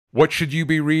What should you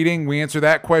be reading? We answer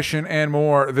that question and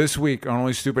more this week on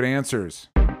Only Stupid Answers.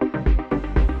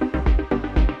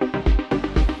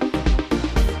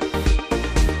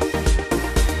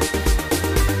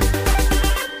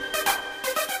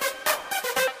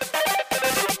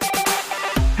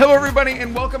 Hello, everybody,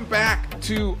 and welcome back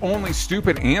to Only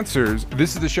Stupid Answers.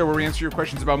 This is the show where we answer your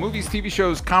questions about movies, TV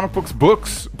shows, comic books,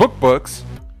 books,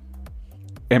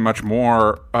 and much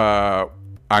more.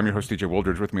 I'm your host, DJ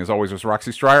Wooldridge. With me, as always, is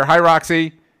Roxy Stryer. Hi,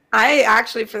 Roxy. I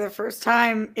actually, for the first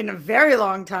time in a very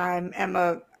long time,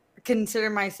 consider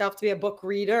myself to be a book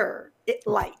reader.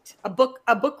 A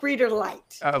book reader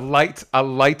light. A light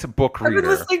book reader. I've been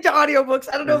listening to audiobooks.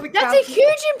 I don't know if it That's counts. a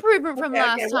huge improvement from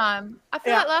last well, time. I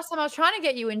feel like last time I was trying to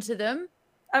get you into them.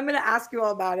 I'm going to ask you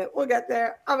all about it. We'll get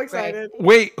there. I'm excited.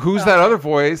 Wait, who's that other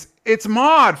voice? It's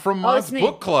Maude from Maude's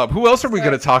Book Club. Who else are we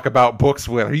going to talk about books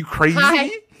with? Are you crazy?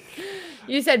 Hi.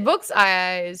 You said books.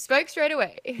 I spoke straight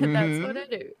away. That's what I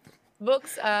do.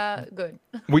 Books are good.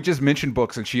 We just mentioned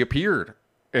books, and she appeared.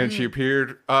 She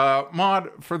appeared.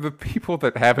 Maude, for the people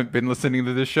that haven't been listening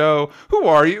to the show, who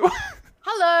are you?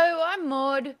 Hello, I'm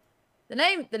Maude. The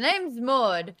name's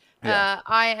Maude. Yeah.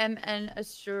 I am an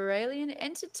Australian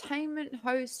entertainment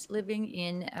host living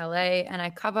in LA, and I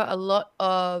cover a lot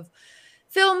of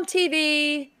film,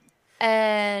 TV,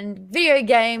 and video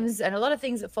games, and a lot of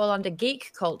things that fall under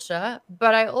geek culture.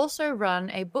 But I also run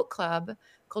a book club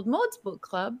called Maude's Book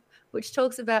Club, which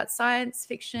talks about science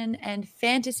fiction and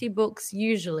fantasy books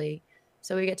usually.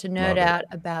 So we get to nerd out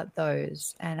about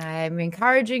those. And I'm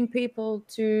encouraging people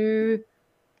to,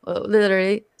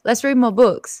 literally, let's read more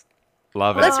books.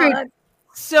 Love it. Let's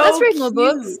read more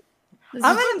books.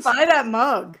 I'm going to buy that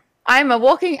mug. I'm a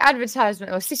walking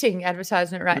advertisement or sitting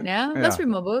advertisement right now. Yeah. Let's read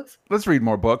more books. Let's read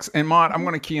more books. And Maude, I'm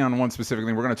going to key on one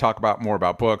specifically. We're going to talk more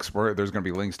about books. There's going to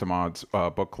be links to Maude's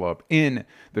book club in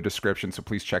the description, so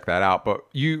please check that out. But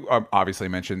you obviously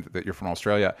mentioned that you're from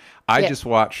Australia. I just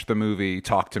watched the movie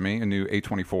Talk to Me, a new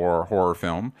A24 horror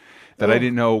film that I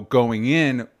didn't know going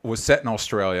in was set in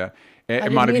Australia.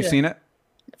 And Maude, have you seen it?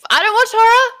 I don't watch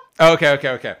horror.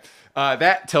 Okay.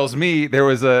 That tells me there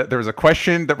was a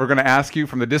question that we're going to ask you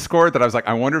from the Discord that I was like,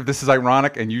 I wonder if this is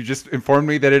ironic, and you just informed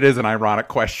me that it is an ironic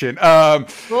question.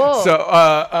 Cool.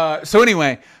 So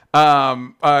anyway,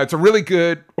 it's a really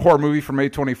good horror movie from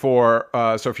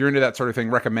A24. So if you're into that sort of thing,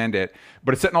 recommend it.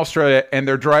 But it's set in Australia, and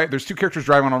there's two characters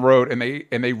driving on a road, and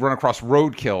they run across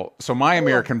roadkill. So my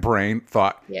American brain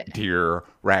thought deer,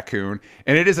 raccoon,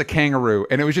 and it is a kangaroo,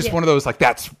 and it was just one of those like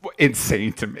that's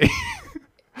insane to me.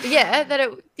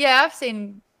 I've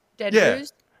seen dead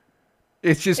roos.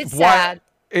 It's sad.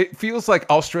 It feels like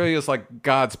Australia is like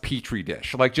God's petri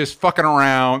dish, like just fucking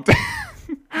around.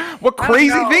 What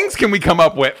crazy things can we come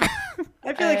up with?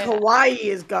 I feel like Hawaii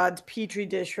is God's petri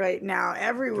dish right now.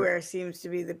 Everywhere seems to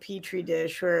be the petri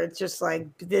dish where it's just like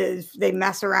they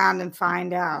mess around and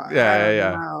find out.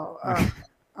 Yeah.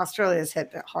 Australia's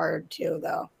hit it hard too,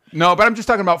 though. No, but I'm just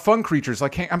talking about fun creatures.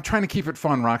 Like I'm trying to keep it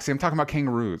fun, Roxy. I'm talking about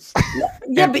kangaroos.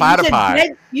 Yeah,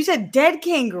 but you said dead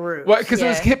kangaroo. Well, because it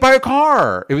was hit by a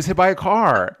car.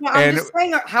 No, I'm just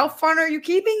saying, how fun are you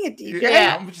keeping it, DJ?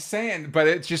 Yeah, I'm just saying, but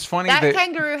it's just funny that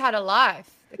kangaroo had a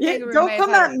life. Don't come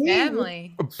at me.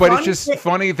 Family. But it's just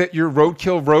funny that your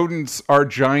roadkill rodents are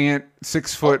giant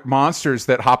 6-foot monsters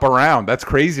that hop around. That's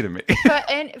crazy to me.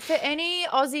 For any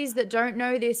Aussies that don't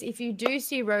know this, if you do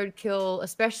see roadkill,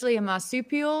 especially a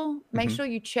marsupial, make sure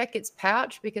you check its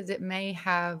pouch because it may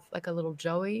have like a little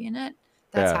joey in it.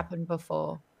 That's happened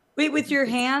before. Wait, with your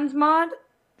hands, Maude?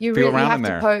 You have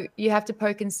to poke. You have to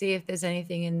poke and see if there's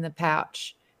anything in the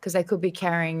pouch because they could be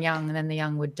carrying young, and then the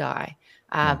young would die.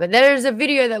 But there's a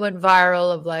video that went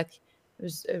viral of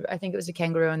I think it was a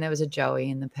kangaroo, and there was a joey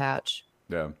in the pouch.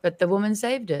 Yeah. But the woman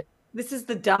saved it. This is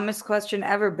the dumbest question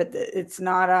ever, but it's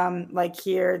not like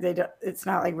here. It's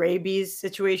not like rabies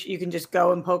situation. You can just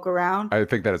go and poke around. I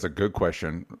think that is a good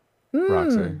question,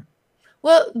 Roxy.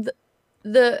 Well,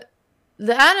 the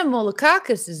animal, the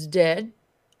carcass is dead,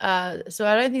 so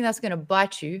I don't think that's going to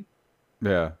bite you.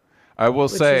 Yeah, I will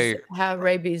say how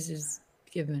rabies is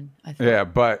given. I think. Yeah,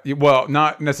 but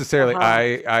not necessarily.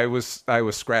 I was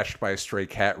scratched by a stray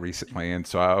cat recently, and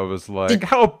so I was like,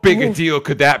 how big a deal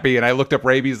could that be? And I looked up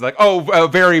rabies, like, a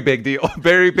very big deal,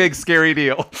 very big, scary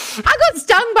deal. I got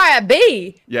stung by a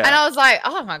bee, and I was like,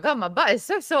 oh my god, my butt is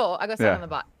so sore. I got stung on the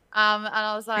butt. And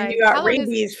I was like, and you got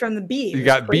rabies from the bee. You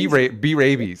got bee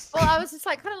rabies. Well, I was just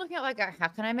like kind of looking at how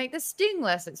can I make this sting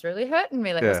less? It's really hurting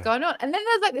me. What's going on? And then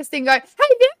there's like this thing going, hey,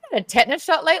 have you had a tetanus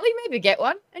shot lately? Maybe get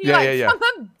one. And you're from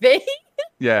a bee?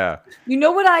 Yeah. You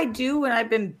know what I do when I've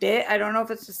been bit? I don't know if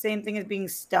it's the same thing as being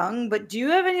stung, but do you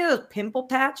have any of those pimple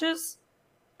patches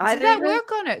Does that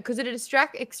work on it? Because it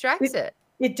extracts it.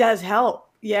 It does help.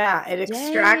 Yeah, it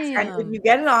extracts. Damn. And if you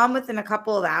get it on within a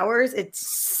couple of hours, it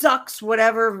sucks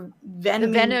whatever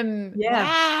venom. The venom. Yeah.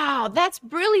 Wow, that's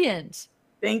brilliant.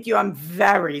 Thank you. I'm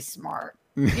very smart.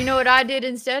 You know what I did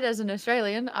instead as an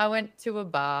Australian? I went to a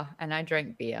bar and I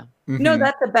drank beer. No,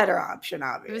 that's a better option,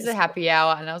 obviously. It was a happy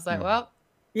hour, and I was like, well.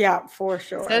 Yeah, for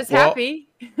sure. So it's happy.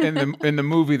 in the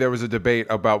movie, there was a debate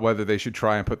about whether they should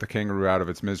try and put the kangaroo out of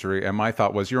its misery. And my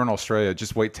thought was, you're in Australia,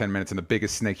 just wait 10 minutes and the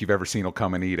biggest snake you've ever seen will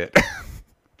come and eat it.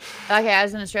 Okay,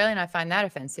 as an Australian, I find that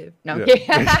offensive. No,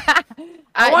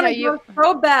 I want to go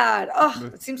so bad.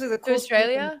 Oh, it seems like the coolest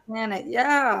Australia planet.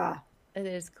 Yeah, it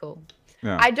is cool.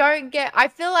 Yeah. I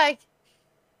feel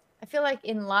like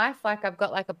in life, like I've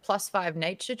got like a +5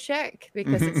 nature check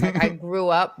because it's like I grew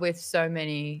up with so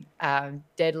many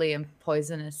deadly and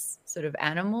poisonous sort of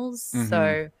animals. Mm-hmm.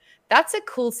 So that's a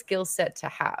cool skill set to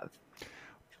have.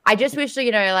 I just wish,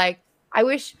 I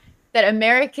wish that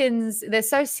Americans, they're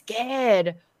so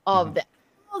scared of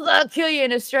they'll kill you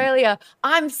in Australia.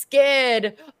 I'm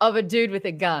scared of a dude with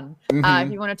a gun.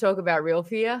 If you want to talk about real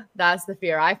fear, that's the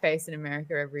fear I face in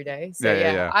America every day. So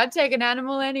yeah. I'd take an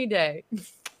animal any day.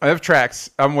 I have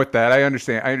tracks. I'm with that. I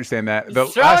understand that. The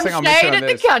last thing I'll mention on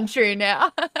this the country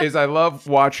now is I love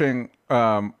watching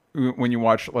when you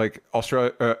watch like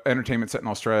Australia entertainment set in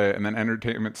Australia and then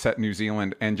entertainment set in New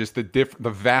Zealand, and just the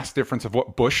vast difference of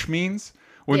what bush means.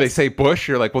 When they say bush,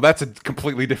 you're like, well, that's a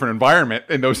completely different environment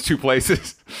in those two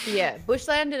places. Yeah,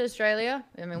 bushland in Australia.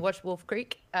 I mean, watch Wolf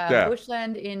Creek.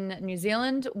 Bushland in New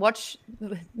Zealand. Watch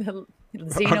the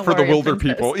Xena for the wilder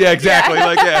princess. People. Yeah, exactly.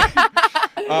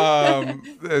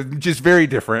 Just very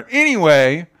different.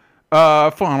 Anyway,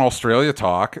 fun Australia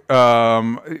talk.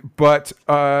 But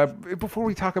before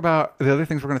we talk about the other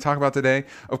things we're going to talk about today,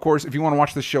 of course, if you want to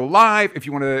watch the show live, if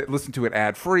you want to listen to it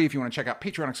ad-free, if you want to check out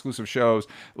Patreon exclusive shows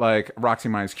like Roxy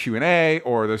Mine's Q&A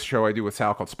or the show I do with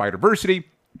Sal called Spider-Versity,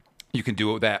 you can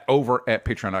do that over at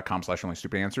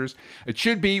patreon.com/onlystupidanswers. It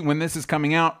should be, when this is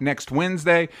coming out, next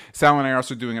Wednesday. Sal and I are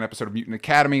also doing an episode of Mutant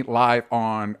Academy live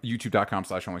on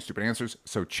youtube.com/onlystupidanswers.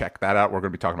 So check that out. We're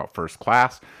going to be talking about First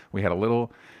Class. We had a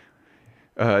little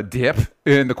dip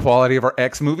in the quality of our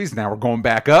X movies. Now we're going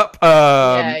back up.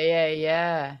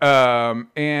 Yeah.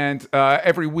 And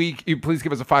every week, you please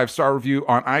give us a 5-star review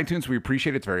on iTunes. We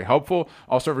appreciate it. It's very helpful.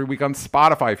 Also, every week on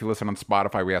Spotify. If you listen on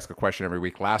Spotify, we ask a question every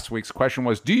week. Last week's question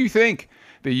was, do you think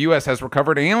the U.S. has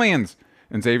recovered aliens?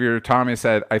 And Xavier Thomas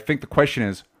said, I think the question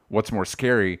is, what's more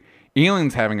scary,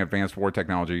 aliens having advanced war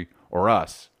technology or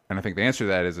us? And I think the answer to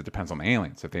that is it depends on the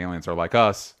aliens. If the aliens are like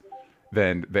us,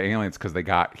 then the aliens, because they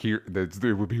got here,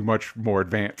 they would be much more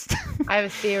advanced. I have a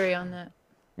theory on that.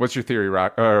 What's your theory,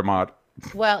 Maude?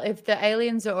 Well, if the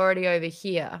aliens are already over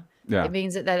here, it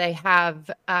means that they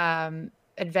have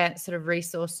advanced sort of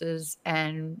resources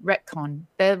and retcon.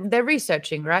 They're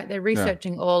researching, right? They're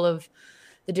researching all of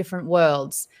the different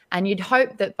worlds. And you'd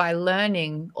hope that by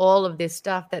learning all of this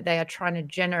stuff that they are trying to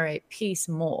generate peace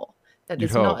more. That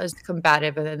it's not as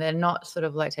combative and they're not sort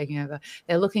of like taking over.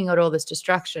 They're looking at all this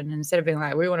destruction, and instead of being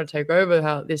like, we want to take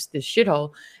over this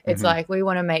shithole, it's like, we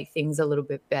want to make things a little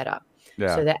bit better.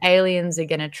 Yeah. So the aliens are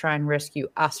going to try and rescue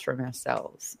us from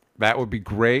ourselves. That would be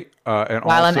great. And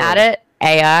while I'm at it,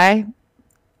 AI,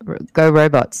 go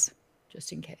robots,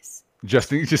 just in case.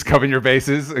 Just covering your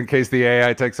bases in case the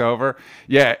AI takes over.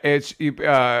 Yeah, it's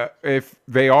if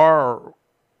they are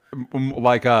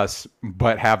like us,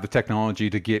 but have the technology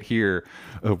to get here,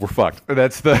 we're fucked.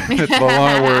 That's the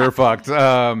long we're fucked.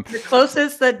 The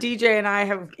closest that DJ and I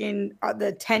have in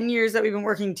the 10 years that we've been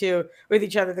working with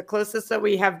each other, the closest that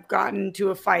we have gotten to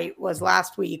a fight was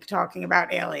last week talking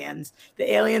about aliens. The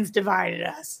aliens divided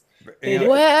us.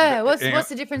 What's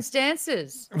the different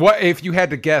stances? What if you had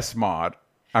to guess, Maude?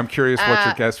 I'm curious what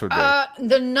your guess would be.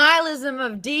 The nihilism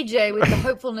of DJ with the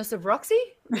hopefulness of Roxy?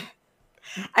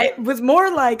 It was more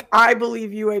like, I believe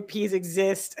UAPs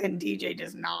exist and DJ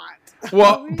does not.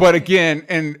 Well, but again,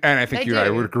 and I think you and I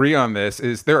would agree on this,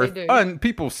 is there are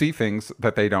people see things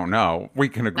that they don't know. We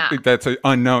can agree that's an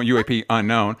unknown UAP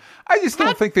unknown. I just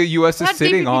don't think the U.S. is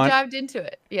sitting on. How deep have you dived into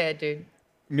it? Yeah, dude.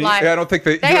 I don't think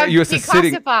the U.S. is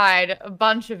sitting. They have declassified a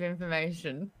bunch of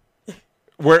information. That's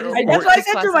what I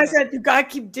said to him. I said, you gotta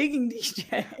keep digging,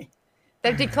 DJ.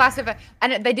 They've declassified,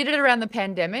 and they did it around the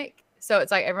pandemic. So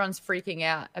it's like everyone's freaking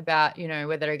out about,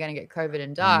 whether they're going to get COVID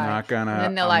and die. And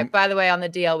then they're like, by the way, on the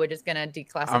DL, we're just going to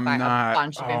declassify a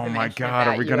bunch of information. Oh my God,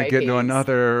 are we going to get into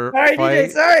another fight?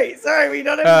 DJ, sorry, we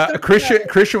don't have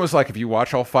Christian was like, if you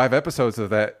watch all 5 episodes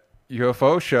of that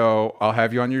UFO show, I'll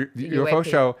have you on your UFO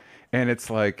show. And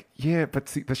it's like, yeah, but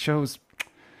see, the show's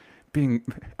being,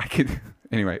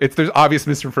 Anyway, there's obvious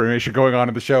misinformation going on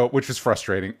in the show, which is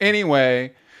frustrating.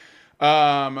 Anyway,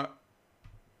 never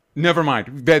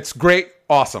mind. That's great.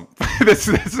 Awesome. This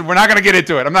we're not going to get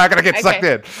into it. I'm not going to get sucked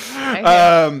in.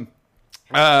 Okay.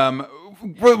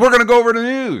 We're going to go over to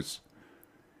news.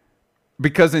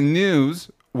 Because in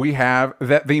news, we have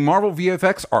that the Marvel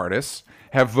VFX artists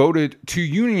have voted to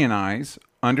unionize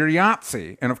under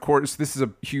Yahtzee. And of course, this is a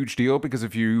huge deal because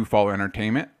if you follow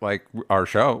entertainment, like our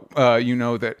show, you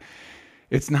know that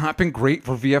it's not been great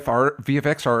for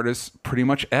VFX artists pretty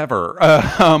much ever,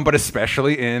 but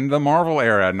especially in the Marvel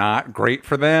era. Not great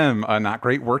for them, not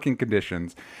great working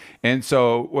conditions. And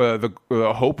so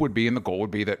the hope would be and the goal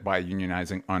would be that by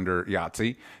unionizing under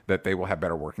Yahtzee, that they will have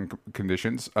better working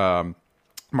conditions.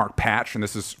 Mark Patch, and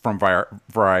this is from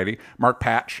Variety, Mark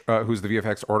Patch, who's the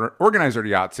VFX organizer at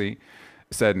Yahtzee,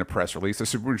 said in a press release, a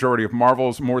supermajority of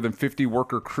Marvel's more than 50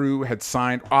 worker crew had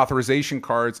signed authorization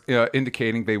cards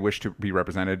indicating they wish to be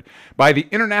represented by the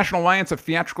International Alliance of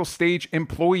Theatrical Stage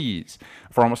Employees.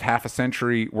 For almost half a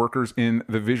century, workers in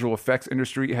the visual effects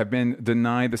industry have been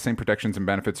denied the same protections and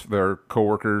benefits their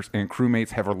coworkers and crewmates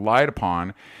have relied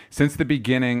upon since the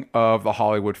beginning of the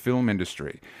Hollywood film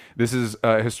industry. This is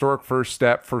a historic first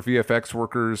step for VFX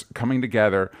workers coming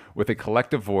together with a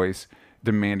collective voice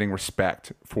demanding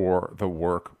respect for the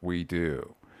work we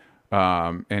do.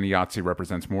 And Yahtzee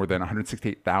represents more than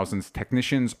 168,000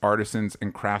 technicians, artisans,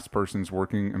 and craftspersons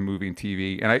working in movie and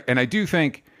TV. And I do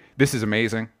think this is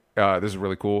amazing. This is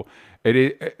really cool.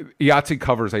 Yahtzee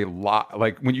covers a lot.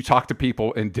 Like when you talk to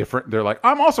people in different, they're like,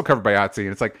 I'm also covered by Yahtzee.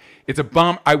 And it's like, it's a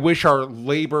bum. I wish our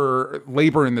labor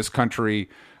in this country,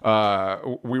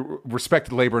 we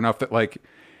respected labor enough that like,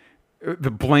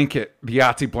 the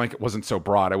Yahtzee blanket wasn't so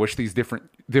broad. I wish these different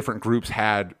groups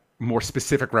had more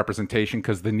specific representation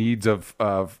because the needs of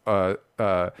like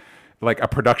a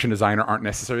production designer aren't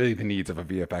necessarily the needs of a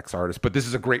VFX artist. But this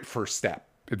is a great first step.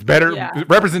 It's better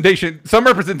representation. Some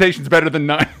representation is better than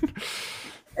none.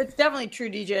 It's definitely true,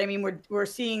 DJ. I mean, we're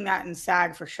seeing that in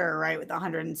SAG for sure, right? With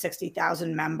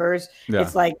 160,000 members,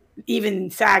 it's like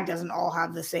even SAG doesn't all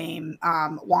have the same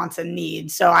wants and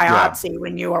needs. So I see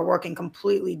when you are working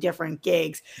completely different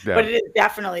gigs, but it is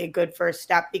definitely a good first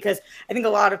step because I think a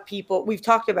lot of people we've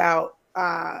talked about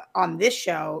on this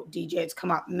show, DJ. It's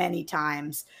come up many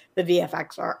times. The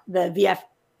VFX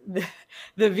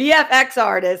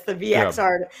artists,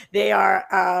 they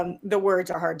are, the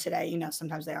words are hard today. You know,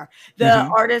 sometimes they are. The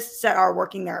artists that are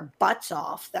working their butts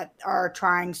off, that are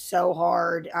trying so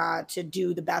hard to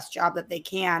do the best job that they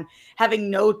can, having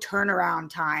no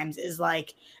turnaround times is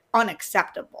like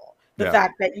unacceptable. The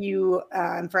fact that you,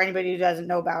 and for anybody who doesn't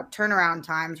know about turnaround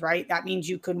times, right, that means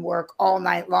you can work all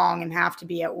night long and have to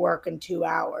be at work in 2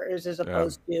 hours as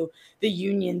opposed to the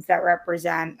unions that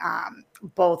represent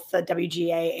both the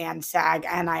WGA and SAG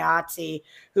and IATSE,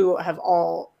 who have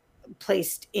all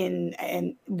placed in,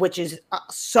 and which is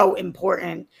so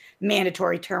important,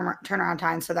 mandatory turnaround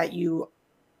time so that you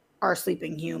are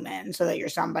sleeping human, so that you're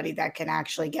somebody that can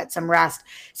actually get some rest.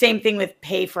 Same thing with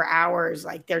pay for hours.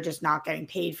 Like they're just not getting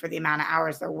paid for the amount of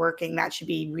hours they're working. That should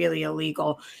be really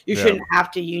illegal. You shouldn't have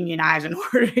to unionize in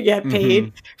order to get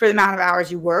paid for the amount of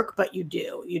hours you work, but you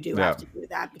do have to do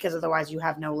that because otherwise you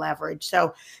have no leverage.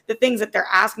 So the things that they're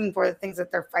asking for, the things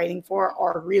that they're fighting for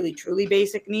are really truly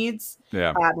basic needs.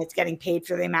 It's getting paid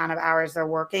for the amount of hours they're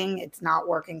working. It's not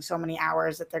working so many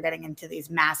hours that they're getting into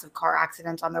these massive car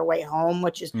accidents on their way home,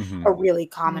 which is a really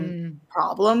common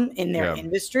problem in their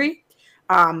industry,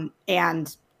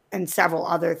 and several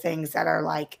other things that are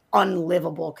like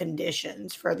unlivable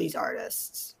conditions for these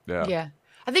artists.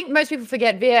 I think most people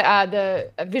forget the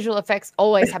visual effects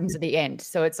always happens at the end.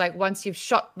 So it's like once you've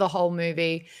shot the whole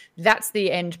movie, that's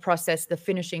the end process, the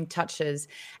finishing touches.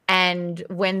 And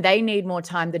when they need more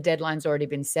time, the deadline's already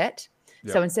been set.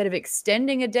 So instead of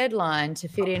extending a deadline to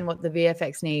fit in what the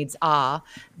VFX needs are,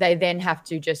 they then have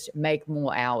to just make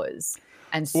more hours.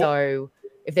 And so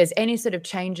if there's any sort of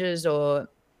changes or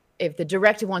if the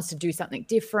director wants to do something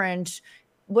different,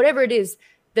 whatever it is,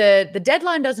 the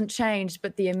deadline doesn't change,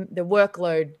 but the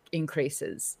workload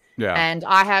increases. And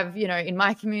I have, you know, in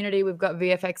my community, we've got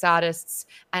VFX artists,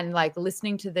 and like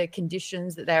listening to the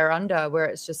conditions that they're under, where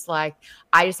it's just like,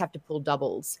 I just have to pull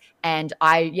doubles. And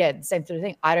the same sort of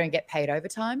thing. I don't get paid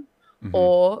overtime.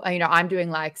 Or, you know, I'm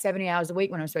doing like 70 hours a week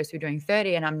when I'm supposed to be doing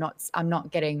 30, and I'm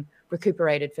not getting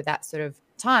recuperated for that sort of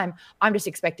time. I'm just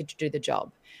expected to do the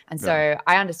job. And so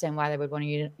I understand why they would want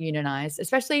to unionize,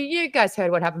 especially you guys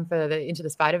heard what happened for the Into the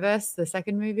Spider-Verse, the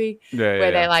second movie,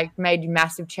 where they like made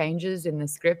massive changes in the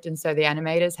script. And so the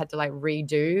animators had to like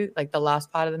redo like the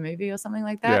last part of the movie or something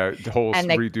like that. Yeah,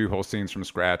 redo whole scenes from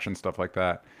scratch and stuff like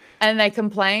that. And they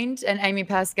complained, and Amy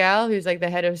Pascal, who's like the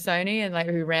head of Sony and like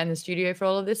who ran the studio for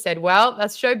all of this, said, well,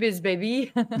 that's showbiz,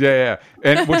 baby. Yeah.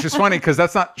 And which is funny because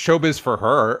that's not showbiz for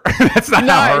her. That's not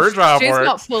how her job works. She's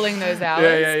not pulling those hours.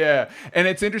 Yeah. And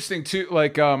it's interesting too,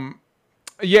 like, and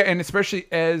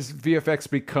especially as VFX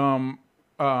become,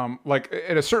 like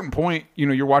at a certain point, you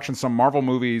know, you're watching some Marvel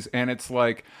movies and it's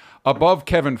like, above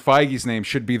Kevin Feige's name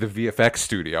should be the VFX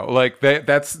studio. Like they're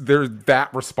that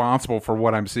responsible for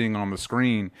what I'm seeing on the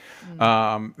screen.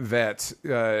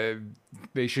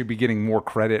 They should be getting more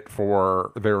credit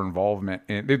for their involvement,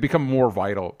 and they've become more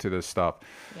vital to this stuff.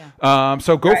 Yeah.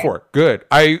 So go for it. Good.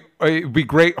 It'd be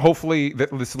great. Hopefully that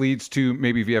this leads to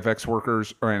maybe VFX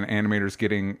workers and animators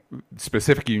getting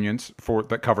specific unions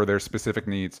that cover their specific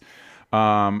needs.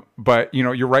 But you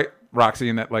know, you're right, Roxy,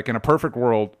 in that like in a perfect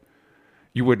world,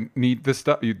 you wouldn't need this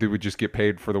stuff. You would just get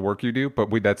paid for the work you do. But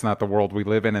that's not the world we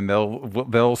live in, and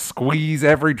they'll squeeze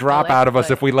every drop out of us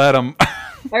if we let them.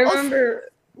 I remember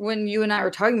when you and I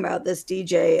were talking about this,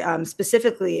 DJ,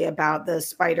 specifically about the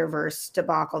Spider-Verse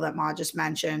debacle that Ma just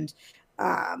mentioned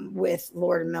with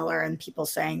Lord and Miller and people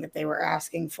saying that they were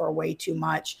asking for way too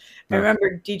much. I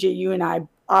remember, DJ, you and I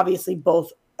obviously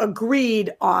both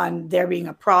agreed on there being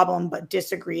a problem, but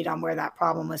disagreed on where that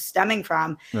problem was stemming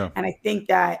from. Yeah. And I think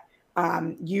that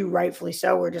you rightfully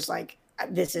so were just like,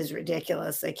 this is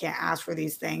ridiculous. They can't ask for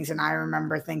these things. And I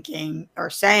remember thinking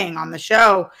or saying on the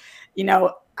show, you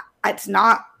know, it's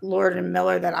not Lord and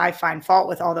Miller that I find fault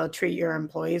with, although treat your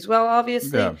employees well,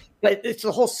 obviously, but it's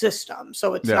the whole system.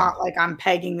 So it's not like I'm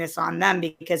pegging this on them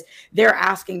because they're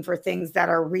asking for things that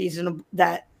are reasonable,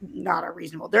 that not are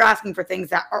reasonable. They're asking for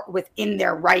things that are within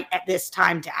their right at this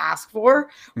time to ask for.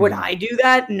 Would I do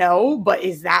that? No. But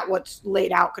is that what's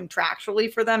laid out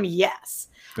contractually for them? Yes.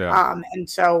 Yeah. And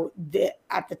so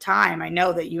at the time, I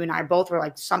know that you and I both were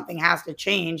like, something has to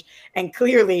change. And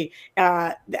clearly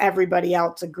everybody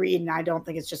else agreed. And I don't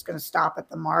think it's just going to stop at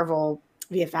the Marvel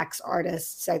VFX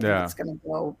artists. I think it's going to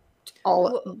go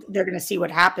they're going to see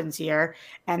what happens here.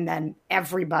 And then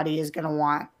everybody is going to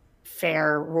want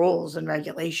fair rules and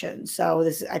regulations. So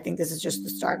I think this is just the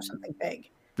start of something big.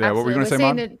 Yeah. Absolutely. What were you going to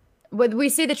say, Maude? We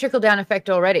see the trickle-down effect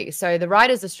already. So the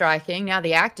writers are striking. Now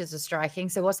the actors are striking.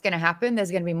 So what's going to happen?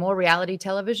 There's going to be more reality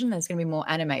television. There's going to be more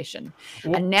animation.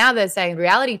 And now they're saying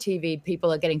reality TV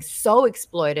people are getting so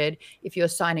exploited if you're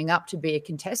signing up to be a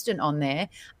contestant on there.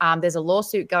 There's a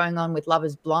lawsuit going on with Love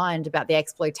is Blind about the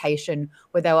exploitation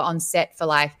where they were on set for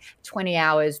like 20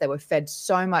 hours. They were fed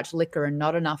so much liquor and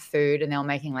not enough food, and they were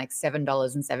making like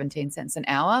 $7.17 an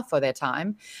hour for their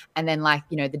time. And then like,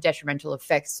 you know, the detrimental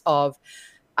effects of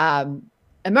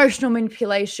emotional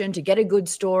manipulation to get a good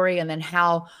story, and then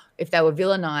how if they were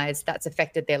villainized, that's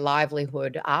affected their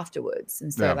livelihood afterwards.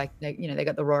 And so like they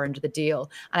got the raw end of the deal.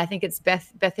 And I think it's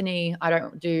Bethany, I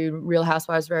don't do Real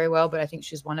Housewives very well, but I think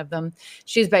she's one of them.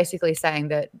 She's basically saying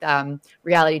that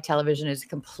reality television is a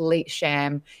complete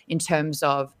sham in terms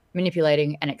of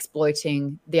manipulating and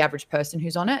exploiting the average person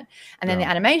who's on it. And then the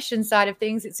animation side of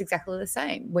things, it's exactly the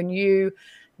same. When you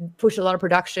push a lot of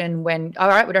production, when all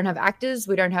right, we don't have actors,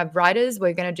 we don't have writers,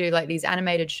 we're going to do like these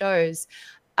animated shows,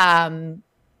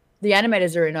 the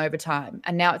animators are in overtime.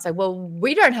 And now it's like, well,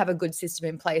 we don't have a good system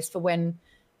in place for when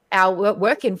our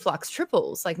work influx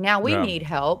triples. Like now we need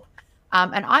help.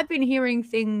 And I've been hearing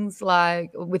things like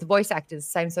with voice actors,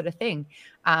 same sort of thing.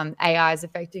 AI is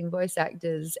affecting voice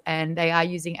actors, and they are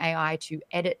using AI to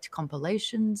edit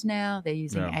compilations now. They're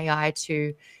using AI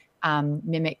to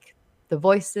mimic the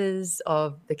voices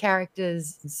of the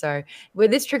characters. And so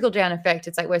with this trickle-down effect,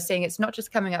 it's like we're seeing it's not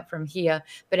just coming up from here,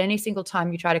 but any single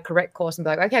time you try to correct course and be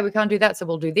like, okay, we can't do that, so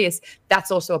we'll do this, that's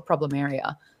also a problem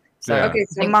area. So okay,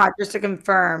 so Maude, just to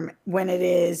confirm, when it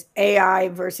is AI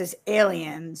versus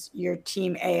aliens, you're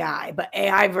team AI, but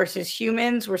AI versus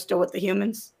humans, we're still with the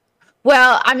humans?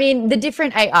 Well, I mean, the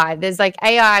different AI, there's like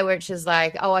AI, which is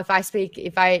like, oh,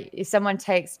 if someone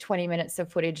takes 20 minutes of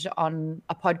footage on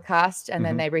a podcast and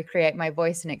then they recreate my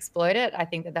voice and exploit it, I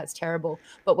think that that's terrible.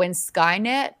 But when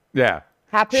Skynet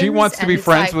happens, she wants to be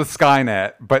friends with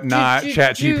Skynet, but not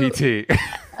ChatGPT.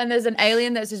 And there's an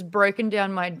alien that's just broken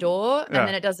down my door, and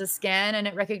then it does a scan and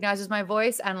it recognizes my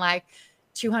voice, and like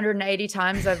 280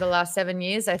 times over the last 7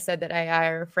 years, I said that AI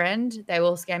are a friend. They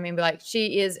will scam me and be like,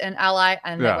 she is an ally,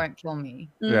 and they won't kill me.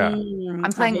 Yeah.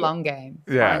 I'm playing long game.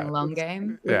 Yeah. Playing long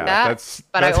game. Yeah. That's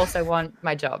I also want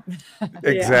my job.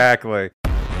 Exactly.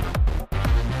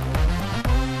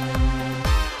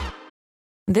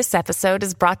 This episode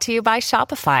is brought to you by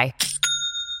Shopify.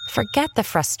 Forget the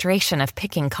frustration of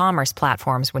picking commerce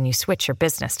platforms when you switch your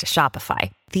business to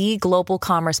Shopify, the global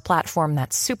commerce platform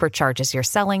that supercharges your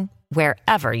selling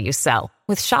wherever you sell.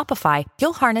 With Shopify,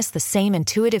 you'll harness the same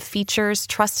intuitive features,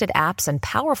 trusted apps, and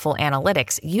powerful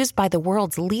analytics used by the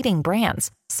world's leading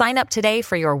brands. Sign up today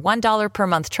for your $1 per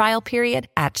month trial period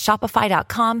at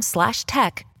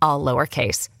shopify.com/tech, all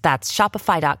lowercase. That's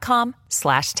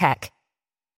shopify.com/tech.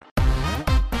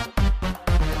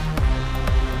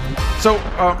 So,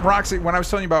 Roxy, when I was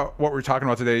telling you about what we're talking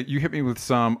about today, you hit me with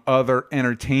some other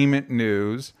entertainment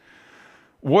news.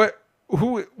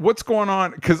 What's going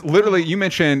on? Because literally, you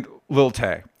mentioned Lil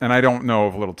Tay, and I don't know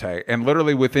of Lil Tay. And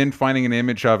literally, within finding an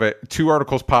image of it, 2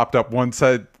 articles popped up. One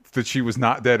said that she was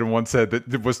not dead, and one said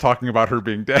that it was talking about her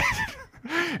being dead.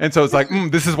 And so it's like,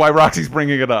 this is why Roxy's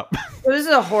bringing it up. This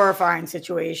is a horrifying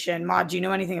situation. Maude, do you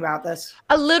know anything about this?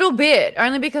 A little bit,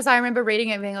 only because I remember reading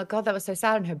it and being like, God, that was so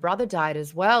sad. And her brother died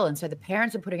as well. And so the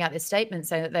parents were putting out this statement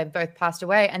saying that they've both passed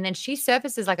away. And then she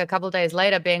surfaces like a couple of days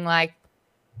later being like,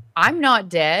 I'm not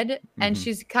dead. And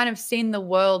she's kind of seen the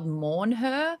world mourn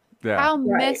her. Yeah. How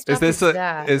messed up is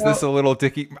that? Is this a little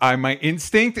dicky? My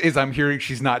instinct is I'm hearing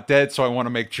she's not dead, so I want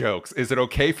to make jokes. Is it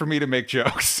okay for me to make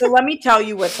jokes? So let me tell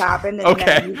you what's happened, and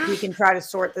then we can try to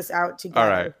sort this out together. All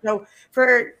right. So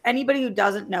for anybody who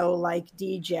doesn't know, like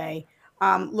DJ,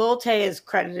 Lil Tay is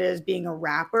credited as being a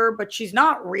rapper, but she's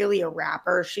not really a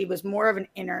rapper. She was more of an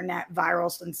internet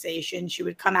viral sensation. She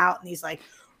would come out in these like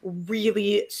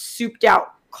really souped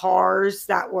out cars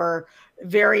that were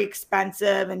very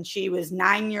expensive, and she was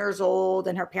 9 years old,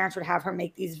 and her parents would have her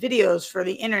make these videos for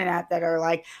the internet that are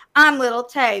like, I'm Lil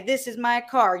Tay, this is my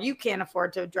car, you can't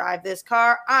afford to drive this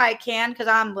car, I can because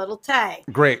I'm Lil Tay.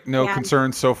 Great, no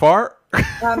concerns so far.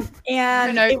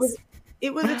 And it was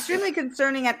extremely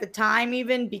concerning at the time,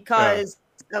 even because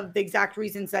of the exact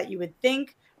reasons that you would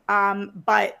think.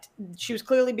 But she was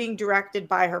clearly being directed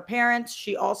by her parents.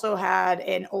 She also had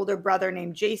an older brother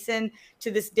named Jason. To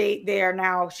this date,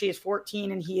 she is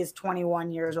 14 and he is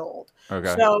 21 years old.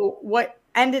 Okay. So what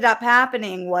ended up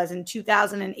happening was in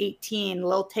 2018,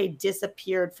 Lil Tay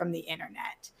disappeared from the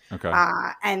internet. Okay.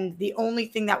 And the only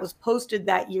thing that was posted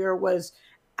that year was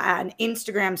an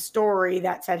Instagram story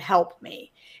that said, help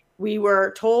me. We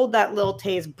were told that Lil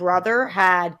Tay's brother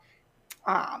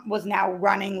was now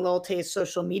running Lil Tay's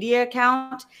social media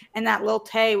account, and that Lil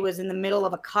Tay was in the middle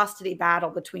of a custody battle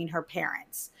between her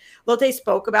parents. Lil Tay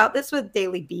spoke about this with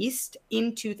Daily Beast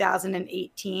in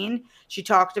 2018. She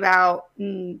talked about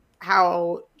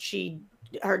how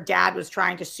her dad was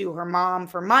trying to sue her mom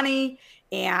for money,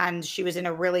 and she was in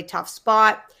a really tough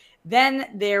spot.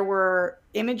 Then there were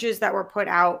images that were put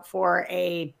out for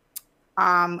a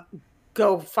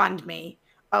GoFundMe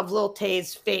of Lil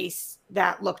Tay's face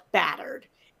that looked battered,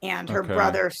 and her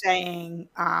brother saying,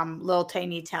 Lil Tay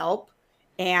needs help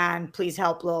and please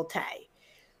help Lil Tay.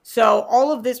 So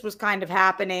all of this was kind of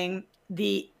happening.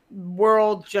 The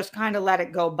world just kind of let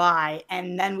it go by.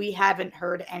 And then we haven't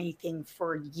heard anything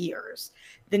for years.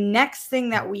 The next thing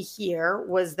that we hear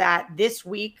was that this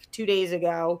week, 2 days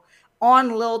ago,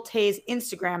 on Lil Tay's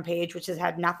Instagram page, which has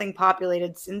had nothing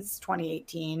populated since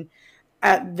 2018,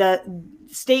 the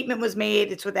statement was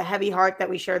made. It's with a heavy heart that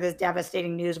we share this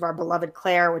devastating news of our beloved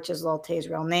Claire, which is Lil Tay's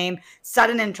real name.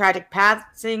 Sudden and tragic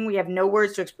passing. We have no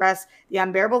words to express the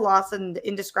unbearable loss and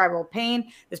indescribable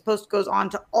pain. This post goes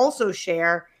on to also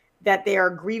share that they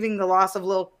are grieving the loss of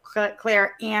Lil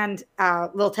Claire and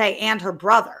Lil Tay and her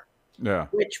brother. Yeah,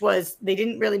 which was, they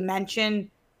didn't really mention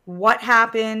what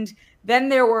happened. Then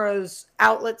there was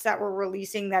outlets that were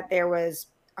releasing that there was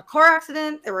a car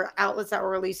accident. There were outlets that were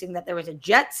releasing that there was a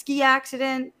jet ski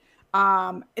accident.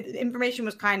 Information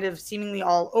was kind of seemingly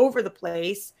all over the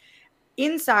place.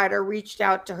 Insider reached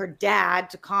out to her dad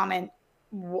to comment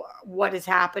what is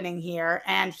happening here,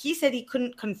 and he said he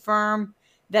couldn't confirm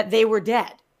that they were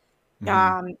dead.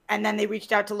 And then they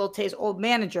reached out to Lil Tay's old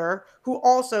manager, who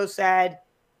also said,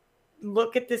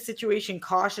 look at this situation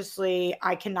cautiously.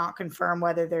 I cannot confirm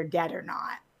whether they're dead or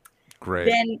not. Great.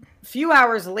 Then a few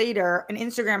hours later, an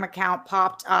Instagram account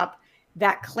popped up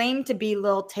that claimed to be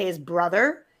Lil Tay's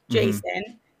brother,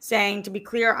 Jason, saying, to be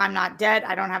clear, I'm not dead.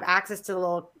 I don't have access to the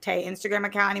Lil Tay Instagram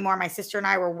account anymore. My sister and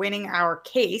I were winning our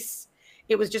case.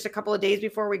 It was just a couple of days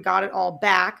before we got it all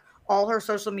back, all her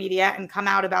social media, and come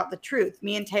out about the truth.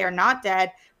 Me and Tay are not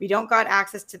dead. We don't got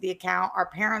access to the account. Our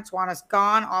parents want us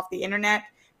gone off the internet,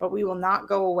 but we will not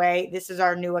go away. This is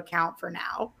our new account for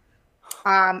now.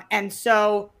 And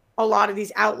so a lot of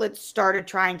these outlets started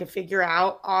trying to figure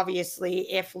out, obviously,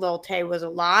 if Lil Tay was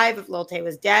alive, if Lil Tay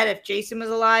was dead, if Jason was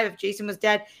alive, if Jason was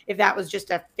dead, if that was just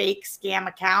a fake scam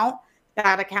account.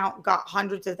 that account got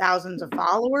hundreds of thousands of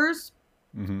followers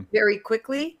very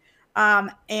quickly.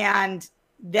 And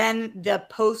then the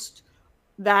post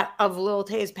that of Lil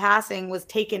Tay's passing was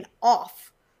taken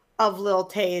off of Lil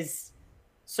Tay's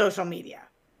social media.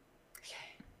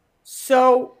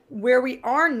 So where we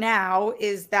are now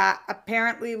is that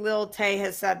apparently Lil Tay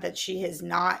has said that she is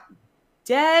not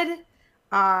dead,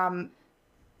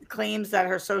 claims that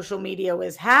her social media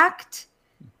was hacked.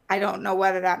 I don't know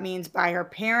whether that means by her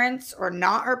parents or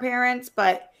not her parents,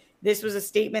 but this was a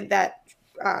statement that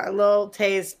Lil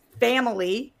Tay's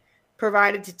family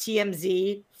provided to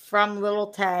TMZ from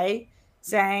Lil Tay,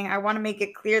 saying, I want to make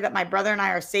it clear that my brother and I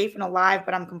are safe and alive,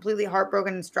 but I'm completely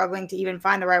heartbroken and struggling to even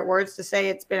find the right words to say.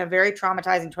 It's been a very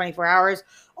traumatizing 24 hours.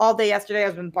 All day yesterday, I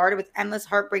was bombarded with endless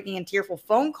heartbreaking and tearful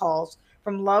phone calls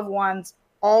from loved ones,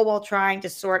 all while trying to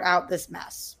sort out this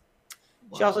mess.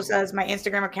 Wow. She also says, my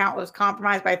Instagram account was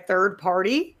compromised by a third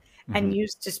party and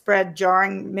used to spread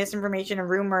jarring misinformation and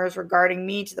rumors regarding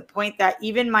me to the point that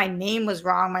even my name was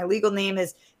wrong. My legal name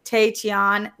is Tay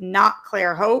Tian, not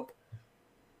Claire Hope.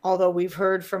 Although we've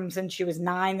heard from since she was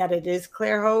 9 that it is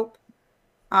Claire Hope.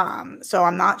 So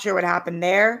I'm not sure what happened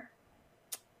there.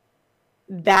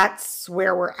 That's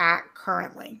where we're at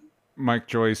currently. Mike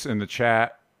Joyce in the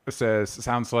chat says,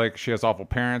 sounds like she has awful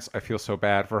parents. I feel so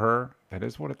bad for her. That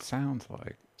is what it sounds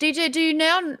like. DJ, do you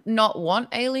now not want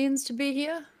aliens to be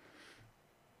here?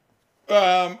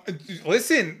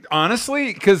 Listen,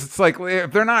 honestly, because it's like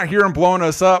if they're not here and blowing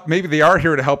us up, maybe they are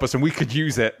here to help us and we could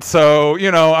use it. So,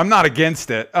 I'm not against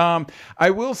it. I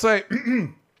will say,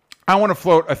 I want to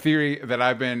float a theory that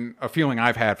a feeling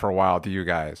I've had for a while to you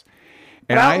guys.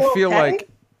 And I feel like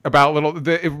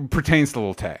it pertains to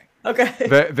Lil Tay. Okay.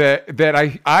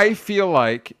 That I feel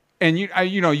like, and you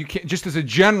can't, just as a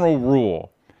general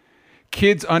rule,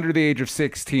 kids under the age of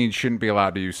 16 shouldn't be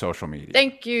allowed to use social media.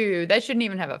 Thank you. They shouldn't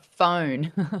even have a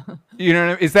phone. You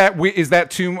know, is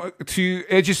that too?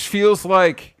 It just feels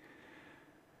like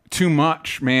too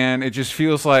much, man. It just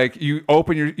feels like you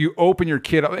open your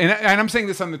kid up, and I'm saying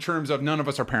this on the terms of none of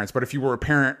us are parents, but if you were a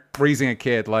parent raising a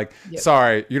kid,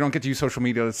 sorry, you don't get to use social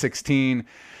media at 16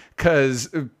 because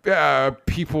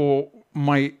people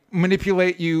might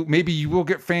manipulate you. Maybe you will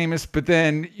get famous, but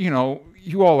then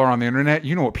you all are on the internet.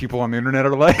 You know what people on the internet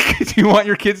are like. Do you want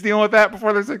your kids dealing with that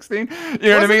before they're 16? You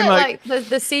know what I mean? Like the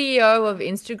CEO of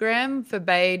Instagram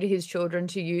forbade his children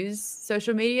to use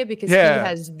social media because he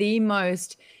has the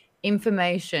most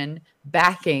information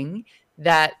backing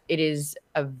that it is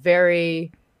a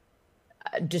very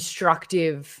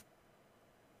destructive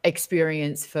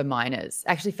experience for minors,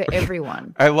 actually for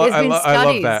everyone. I love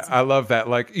that. I love that.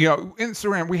 Like,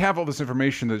 Instagram, we have all this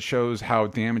information that shows how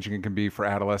damaging it can be for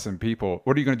adolescent people.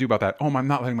 What are you going to do about that? Oh, I'm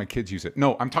not letting my kids use it.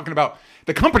 No, I'm talking about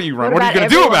the company you run. What are you going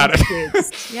to do about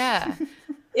it? Yeah.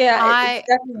 Yeah.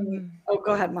 Definitely. Oh,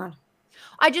 go ahead, Maude.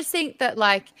 I just think that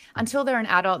until they're an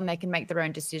adult and they can make their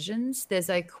own decisions,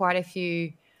 there's quite a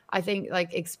few, I think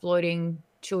exploiting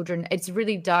children, it's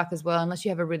really dark as well, unless you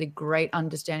have a really great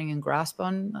understanding and grasp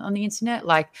on the internet.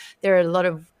 There are a lot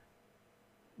of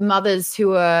mothers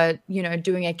who are,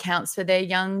 doing accounts for their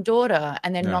young daughter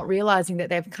and they're not realizing that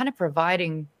they're kind of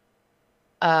providing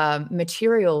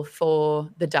material for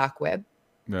the dark web.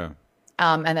 Yeah.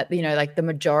 And that, the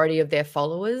majority of their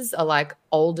followers are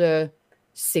older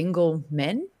single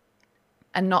men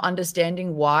and not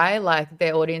understanding why,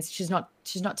 their audience, she's not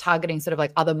targeting sort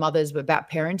of other mothers about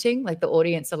parenting. The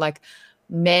audience are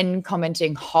men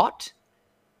commenting hot,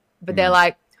 but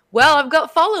they're well, I've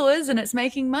got followers and it's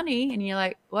making money. And you're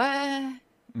like, what?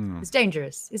 It's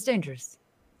dangerous. It's dangerous.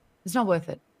 It's not worth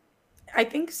it. I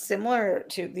think similar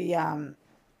to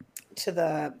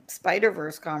the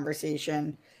Spider-Verse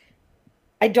conversation,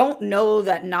 I don't know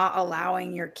that not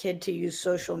allowing your kid to use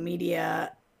social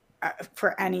media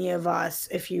for any of us,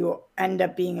 if you end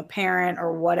up being a parent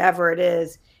or whatever it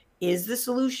is the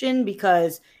solution,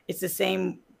 because it's the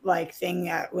same thing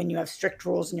that when you have strict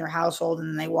rules in your household and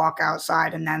then they walk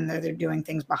outside and then they're doing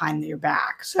things behind your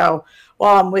back. So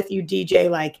while I'm with you,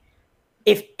 DJ,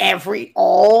 if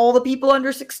all the people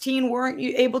under 16 weren't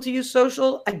able to use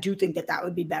social, I do think that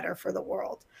would be better for the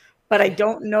world. But I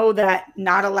don't know that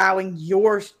not allowing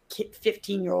your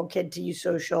 15-year-old kid to use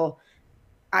social,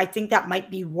 I think that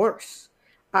might be worse.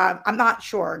 I'm not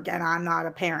sure. Again, I'm not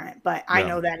a parent, but I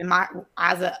know that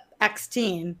as a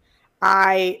ex-teen,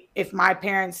 if my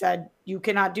parents said you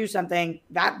cannot do something,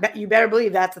 that you better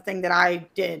believe that's the thing that I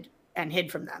did and hid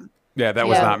from them. Yeah, that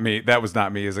was not me. That was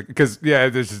not me. Because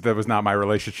that was not my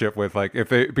relationship with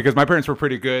because my parents were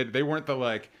pretty good. They weren't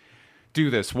the do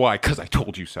this. Why? Because I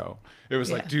told you so. It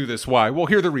was do this. Why? Well,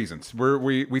 here are the reasons.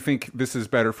 We think this is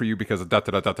better for you because of da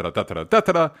da da da da da da da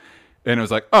da da. And it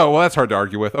was like, oh, well, that's hard to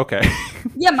argue with. Okay.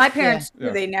 Yeah, my parents,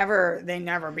 they never,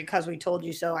 because we told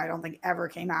you so, I don't think ever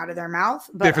came out of their mouth.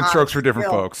 But different strokes for different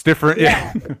folks. Different.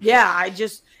 Yeah. Yeah.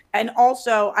 And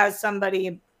also as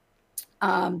somebody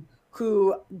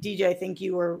who, DJ, I think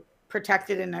you were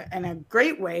protected in a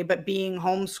great way, but being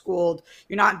homeschooled,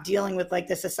 you're not dealing with like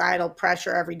the societal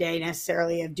pressure every day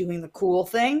necessarily of doing the cool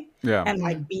thing. Yeah. And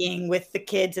like being with the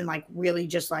kids and like really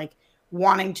just like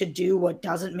wanting to do what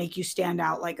doesn't make you stand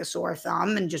out like a sore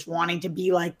thumb and just wanting to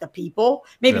be like the people.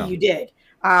 Maybe you did.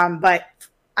 But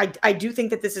I do think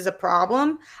that this is a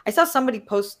problem. I saw somebody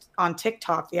post on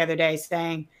TikTok the other day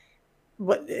saying,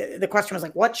 what the question was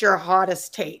like, what's your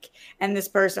hottest take? And this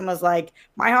person was like,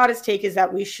 my hottest take is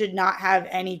that we should not have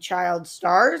any child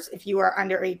stars. If you are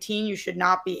under 18, you should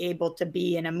not be able to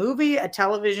be in a movie, a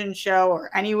television show, or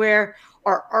anywhere.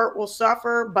 Our art will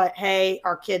suffer, but hey,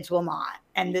 our kids will not.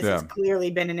 And this has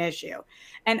clearly been an issue.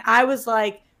 And I was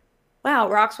like, wow,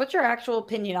 Rox, what's your actual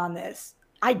opinion on this?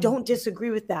 I don't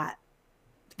disagree with that.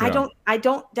 Yeah. I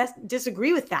don't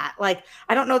disagree with that. Like,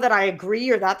 I don't know that I agree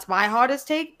or that's my hottest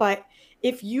take, but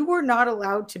if you were not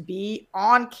allowed to be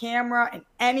on camera in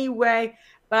any way,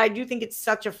 but I do think it's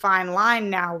such a fine line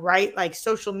now, right? Like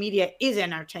social media is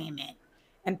entertainment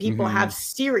and people have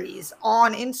series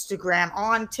on Instagram,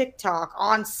 on TikTok,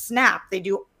 on Snap. They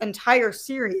do entire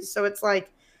series. So it's like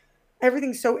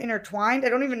everything's so intertwined. I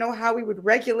don't even know how we would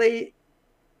regulate.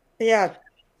 Yeah.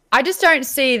 I just don't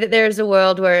see that there's a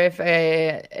world where if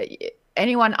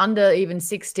anyone under even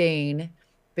 16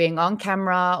 being on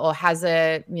camera or has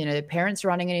their parents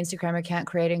running an Instagram account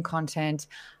creating content,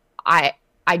 I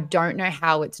don't know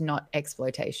how it's not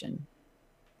exploitation.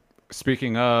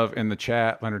 Speaking of, in the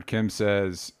chat, Leonard Kim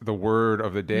says the word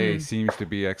of the day seems to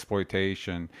be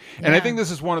exploitation. And I think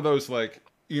this is one of those, like,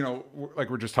 like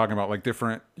we're just talking about, like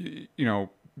different,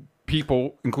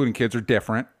 people, including kids, are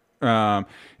different. And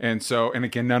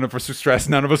again, none of us are stressed.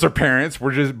 None of us are parents.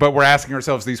 But we're asking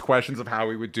ourselves these questions of how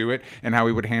we would do it and how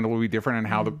we would handle it would be different and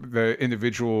how the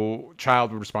individual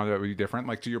child would respond to that would be different.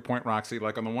 Like to your point, Roxy,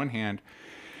 like on the one hand,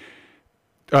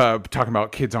 talking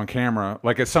about kids on camera,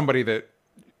 like as somebody that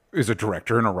is a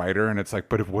director and a writer, and it's like,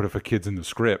 but what if a kid's in the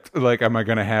script? Like, what am I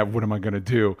going to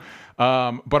do?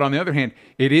 But on the other hand,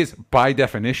 it is by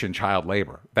definition child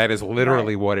labor. That is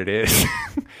literally what it is.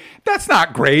 That's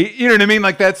not great. You know what I mean?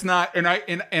 Like that's not, and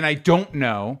I don't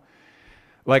know.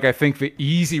 Like, I think the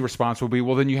easy response will be,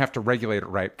 well, then you have to regulate it,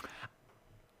 right?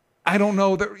 I don't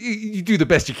know that you do the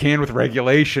best you can with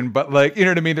regulation, but like, you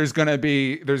know what I mean?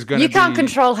 You can't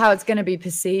control how it's going to be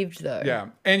perceived though. Yeah.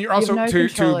 And you're also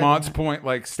to Maude's point,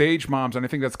 like stage moms. And I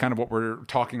think that's kind of what we're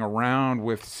talking around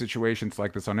with situations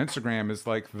like this on Instagram is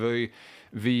like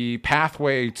the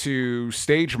pathway to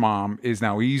stage mom is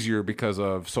now easier because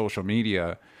of social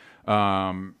media,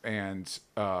 and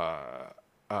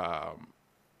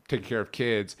taking care of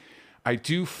kids. I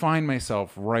do find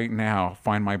myself right now,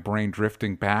 find my brain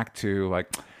drifting back to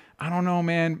like, I don't know,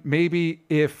 man, maybe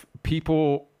if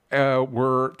people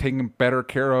were taken better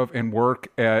care of and work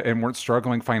and weren't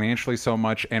struggling financially so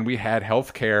much and we had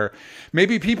health care,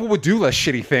 maybe people would do less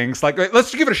shitty things. Like,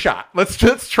 let's give it a shot. Let's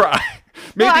try.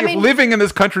 Maybe if living in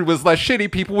this country was less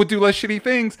shitty, people would do less shitty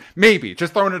things. Maybe.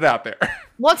 Just throwing it out there.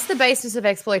 What's the basis of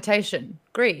exploitation?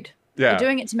 Greed. Yeah. You're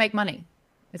doing it to make money.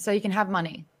 It's so you can have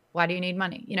money. Why do you need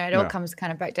money? It all comes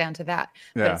kind of back down to that.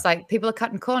 But it's like people are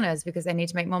cutting corners because they need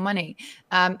to make more money.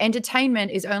 Entertainment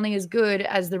is only as good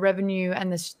as the revenue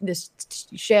and the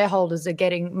shareholders are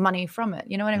getting money from it.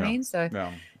 You know what I mean? So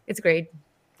it's greed.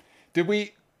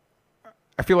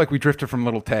 I feel like we drifted from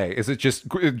Little Tay. Is it just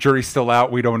jury's still out?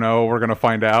 We don't know. We're going to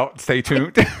find out. Stay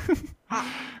tuned.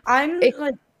 I'm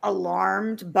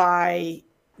alarmed by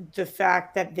the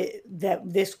fact that that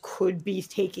this could be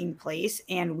taking place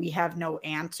and we have no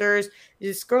answers.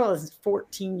 This girl is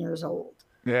 14 years old.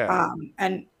 Yeah.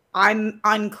 And I'm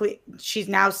unclear. She's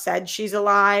now said she's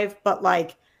alive, but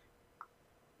like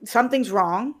something's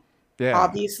wrong. Yeah.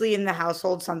 Obviously in the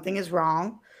household, something is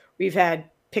wrong. We've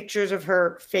had pictures of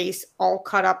her face all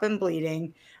cut up and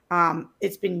bleeding.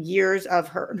 It's been years of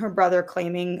her and her brother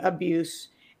claiming abuse.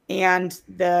 And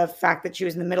the fact that she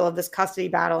was in the middle of this custody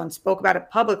battle and spoke about it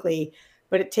publicly,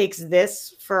 but it takes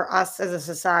this for us as a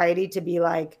society to be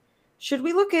like, should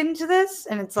we look into this?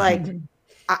 And it's like,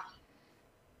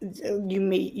 you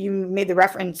made the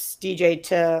reference, DJ,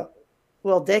 to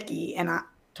Lil Dicky, and I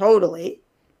totally.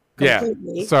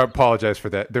 Completely. Yeah, so I apologize for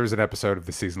that. There was an episode of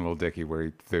the season Lil Dicky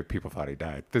where the people thought he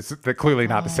died. They're clearly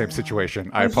not the same situation.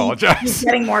 I apologize. He's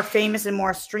getting more famous and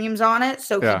more streams on it,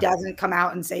 so he doesn't come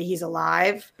out and say he's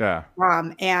alive. Yeah.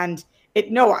 And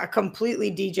completely,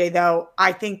 DJ, though.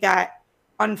 I think that,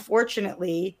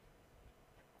 unfortunately,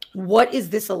 what is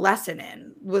this a lesson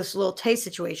in? This little Tay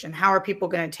situation? How are people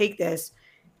going to take this?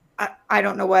 I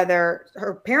don't know whether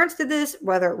her parents did this,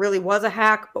 whether it really was a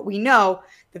hack, but we know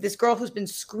that this girl who's been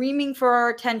screaming for our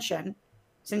attention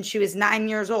since she was 9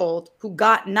 years old, who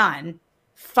got none,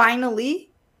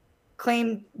 finally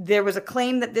claimed there was a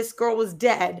claim that this girl was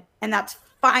dead. And that's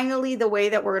finally the way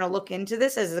that we're going to look into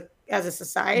this as a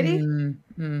society.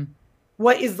 Mm-hmm.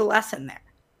 What is the lesson there?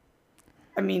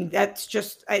 I mean, that's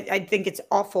just, I think it's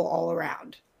awful all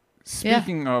around.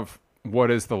 Speaking of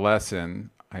what is the lesson,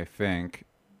 I think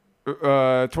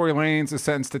Tory Lanez is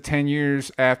sentenced to 10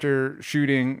 years after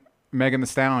shooting Megan Thee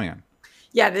Stallion.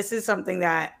 Yeah, this is something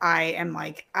that I am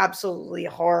like absolutely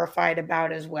horrified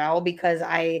about as well, because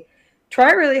I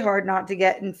try really hard not to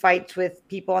get in fights with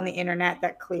people on the internet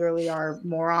that clearly are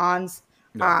morons.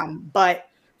 Yeah. But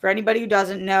for anybody who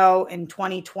doesn't know, in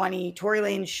 2020, Tory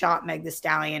Lanez shot Meg Thee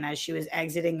Stallion as she was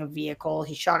exiting a vehicle.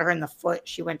 He shot her in the foot.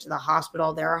 She went to the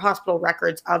hospital. There are hospital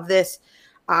records of this.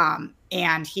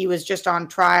 And he was just on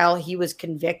trial. He was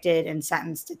convicted and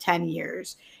sentenced to 10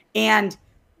 years. And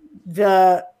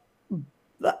I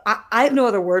have no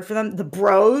other word for them. The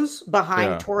bros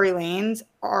behind Tory Lanez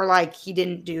are like, he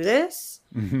didn't do this.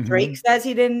 Mm-hmm. Drake says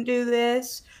he didn't do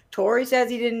this. Tory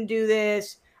says he didn't do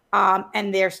this.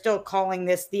 And they're still calling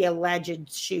this the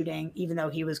alleged shooting, even though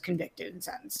he was convicted and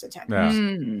sentenced to 10 years.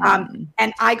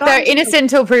 And I got innocent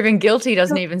until proven guilty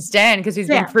doesn't even stand because he's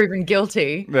been proven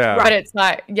guilty. Yeah. But it's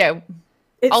like,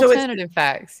 alternative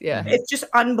facts. Yeah. It's just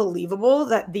unbelievable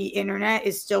that the internet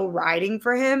is still riding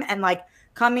for him and like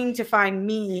coming to find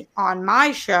me on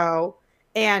my show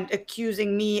and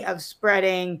accusing me of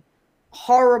spreading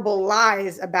horrible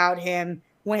lies about him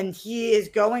when he is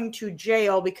going to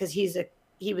jail because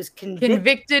he was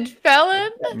convicted felon.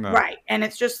 No. Right. And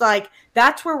it's just like,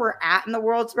 that's where we're at in the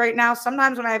world right now.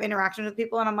 Sometimes when I have interactions with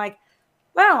people and I'm like,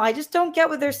 wow, I just don't get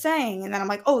what they're saying. And then I'm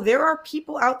like, oh, there are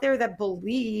people out there that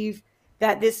believe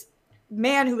that this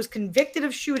man who was convicted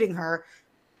of shooting her,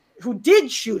 who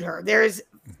did shoot her, there's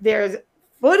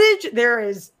footage, there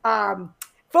is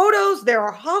photos, there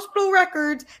are hospital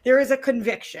records, there is a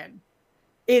conviction.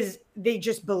 They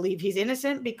just believe he's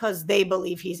innocent because they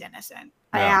believe he's innocent.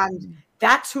 Yeah. And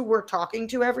that's who we're talking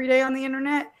to every day on the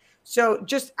internet. So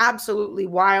just absolutely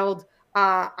wild.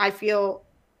 I feel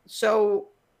so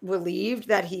relieved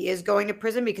that he is going to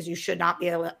prison because you should not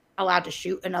be allowed to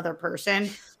shoot another person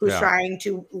who's trying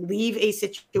to leave a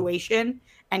situation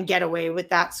and get away with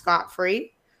that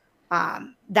scot-free.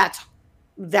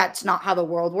 That's not how the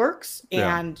world works.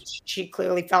 And she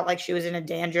clearly felt like she was in a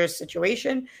dangerous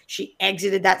situation. She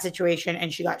exited that situation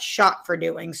and she got shot for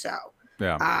doing so.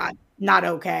 Yeah. Not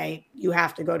okay. You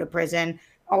have to go to prison.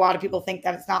 A lot of people think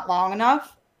that it's not long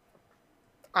enough.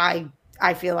 I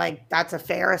feel like that's a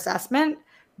fair assessment,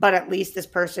 but at least this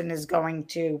person is going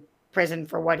to prison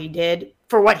for what he did,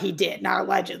 not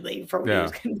allegedly, for what he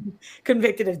was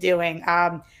convicted of doing.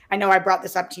 I know I brought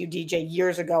this up to you, DJ,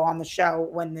 years ago on the show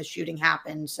when the shooting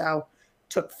happened. So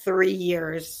took 3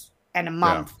 years and a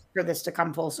month for this to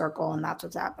come full circle, and that's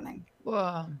what's happening.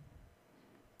 Whoa.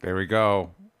 There we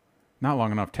go. Not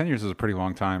long enough. 10 years is a pretty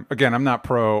long time. Again, I'm not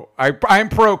pro. I'm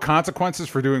pro consequences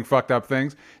for doing fucked up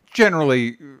things.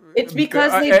 Generally, it's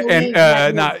because they believe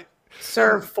that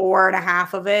serve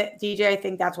 4.5 of it. DJ, I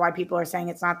think that's why people are saying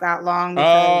it's not that long.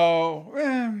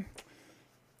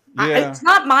 It's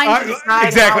not mine to decide.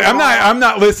 Exactly. I'm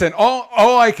not. Listen.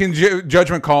 All I can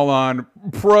judgment call on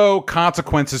pro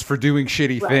consequences for doing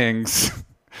shitty things.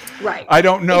 Right. I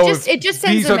don't know it just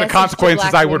these are the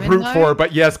consequences I would root for,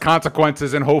 but yes,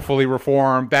 consequences and hopefully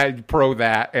reform. That pro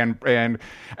that and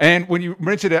when you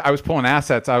mentioned it, I was pulling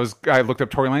assets. I looked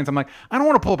up Tory Lanez. I'm like, I don't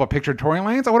want to pull up a picture of Tory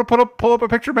Lanez. I want to pull up a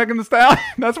picture of Megan Thee Stallion.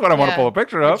 That's what I want to pull a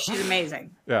picture of. She's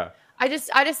amazing. Yeah. I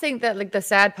just think that like the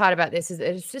sad part about this is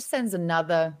it just sends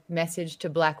another message to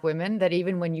Black women that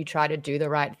even when you try to do the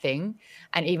right thing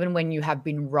and even when you have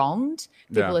been wronged,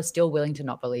 people are still willing to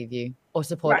not believe you or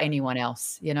support anyone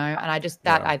else, you know? And I just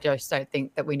don't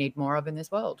think that we need more of in this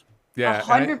world. Yeah.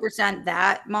 100%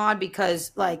 that, Maude,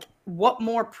 because like what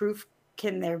more proof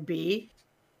can there be?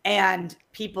 And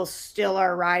people still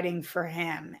are riding for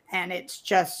him. And it's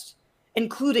just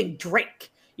including Drake.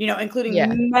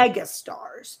 Including mega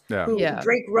stars who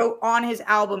Drake wrote on his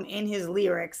album in his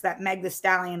lyrics that Meg Thee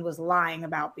Stallion was lying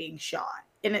about being shot.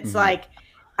 And it's like,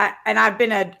 and I've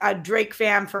been a Drake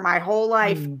fan for my whole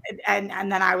life. And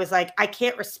then I was like, I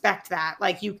can't respect that.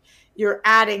 Like you're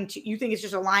adding to, you think it's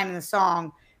just a line in the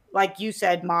song. Like you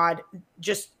said, Maude,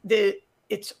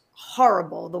 it's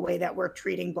horrible the way that we're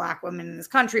treating Black women in this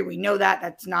country. We know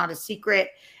that's not a secret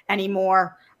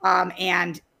anymore.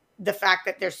 And the fact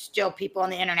that there's still people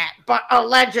on the internet, but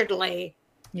allegedly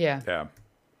Yeah. Yeah.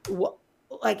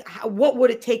 What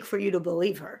would it take for you to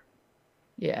believe her?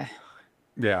 Yeah.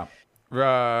 Yeah.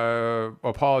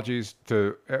 Apologies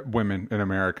to women in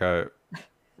America.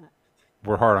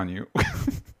 We're hard on you.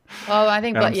 Oh, I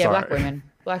think, black women.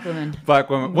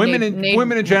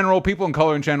 Women in general, people in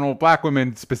color in general, black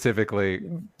women specifically.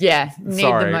 Yeah, need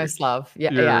the most love.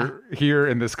 Yeah, You're here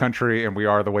in this country, and we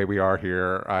are the way we are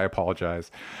here. I apologize.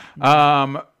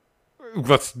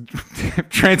 Let's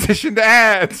transition to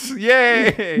ads.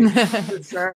 Yay!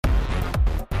 Sure.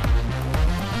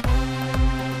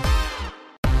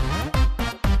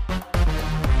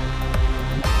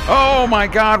 Oh my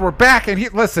God, we're back.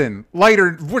 And listen,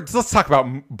 lighter. Let's talk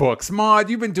about books. Maude,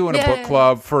 you've been doing a book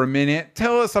club for a minute.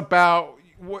 Tell us about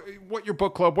what your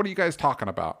book club. What are you guys talking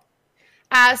about?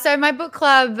 So my book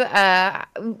club,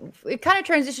 it kind of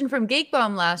transitioned from Geek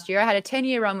Bomb last year. I had a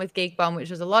 10-year run with Geek Bomb, which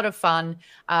was a lot of fun.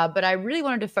 But I really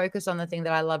wanted to focus on the thing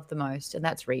that I love the most, and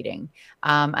that's reading.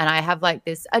 And I have like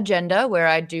this agenda where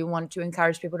I do want to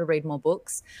encourage people to read more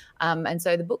books. And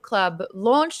so the book club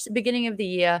launched at the beginning of the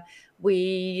year.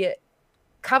 We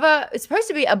cover, it's supposed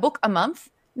to be a book a month.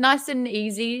 Nice and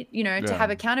easy, to have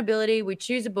accountability. We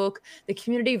choose a book. The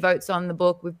community votes on the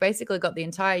book. We've basically got the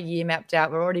entire year mapped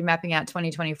out. We're already mapping out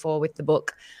 2024 with the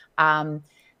book. And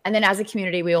then as a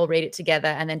community, we all read it together.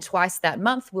 And then twice that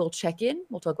month, we'll check in.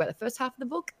 We'll talk about the first half of the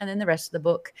book and then the rest of the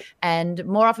book. And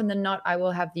more often than not, I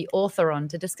will have the author on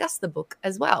to discuss the book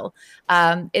as well.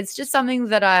 It's just something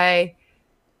that I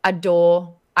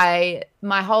adore.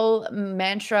 My whole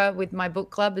mantra with my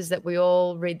book club is that we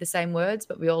all read the same words,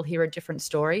 but we all hear a different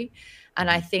story.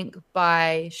 And I think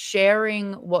by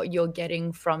sharing what you're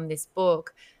getting from this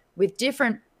book with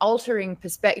different altering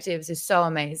perspectives is so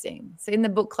amazing. So in the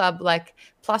book club, like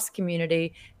plus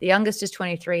community, the youngest is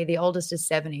 23, the oldest is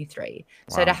 73.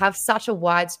 Wow. So to have such a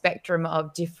wide spectrum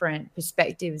of different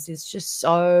perspectives is just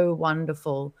so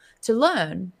wonderful to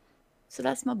learn. So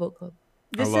that's my book club.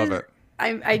 I love it.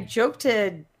 I joked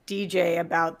to DJ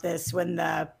about this when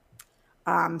the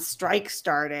strike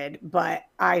started, but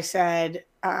I said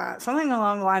something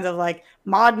along the lines of like,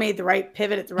 Maude made the right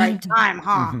pivot at the right time,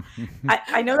 huh?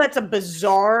 I know that's a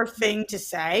bizarre thing to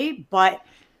say, but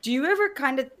do you ever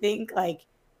kind of think like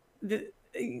the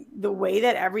way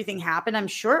that everything happened, I'm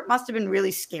sure it must have been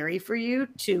really scary for you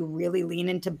to really lean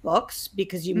into books,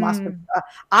 because you must have,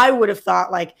 I would have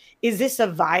thought like, is this a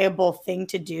viable thing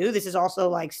to do? This is also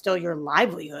like still your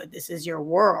livelihood. This is your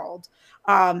world.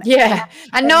 And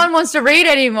no one wants to read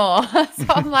anymore. So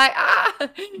I'm like,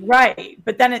 Right.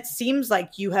 But then it seems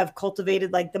like you have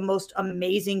cultivated like the most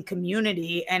amazing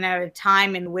community, and at a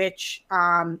time in which,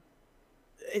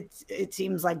 it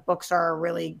seems like books are a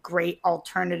really great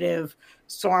alternative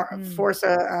form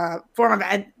of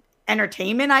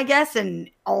entertainment, I guess, and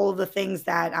all of the things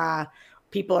that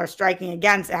people are striking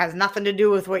against. It has nothing to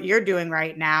do with what you're doing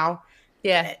right now.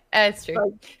 Yeah, that's true.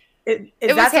 Like, it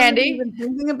was that handy. You've been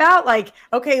thinking about like,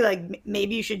 okay, like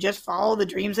maybe you should just follow the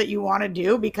dreams that you want to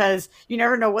do, because you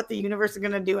never know what the universe is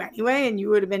going to do anyway, and you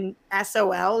would have been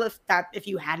SOL if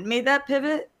you hadn't made that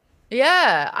pivot.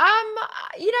 Yeah.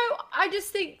 I just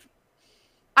think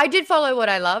I did follow what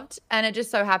I loved, and it just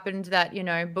so happened that,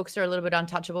 books are a little bit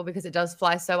untouchable because it does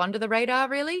fly so under the radar,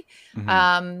 really.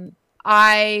 Mm-hmm.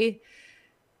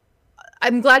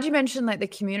 I'm glad you mentioned like the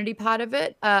community part of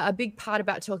it. A big part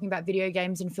about talking about video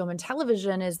games and film and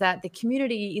television is that the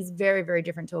community is very, very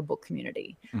different to a book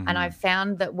community. Mm-hmm. And I've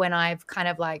found that when I've kind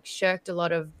of like shirked a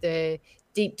lot of the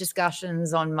deep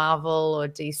discussions on Marvel or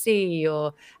DC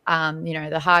or,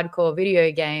 the hardcore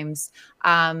video games,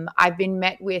 I've been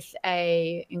met with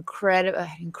a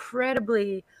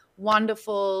incredibly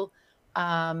wonderful,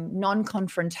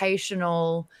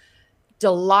 non-confrontational,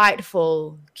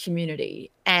 delightful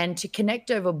community. And to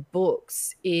connect over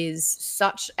books is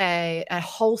such a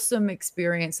wholesome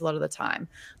experience a lot of the time.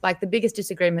 Like the biggest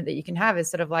disagreement that you can have is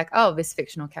sort of like, oh, this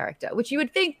fictional character, which you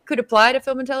would think could apply to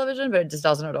film and television, but it just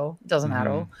doesn't at all. It doesn't at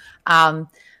all.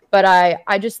 But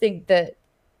I just think that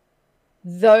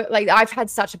though, like I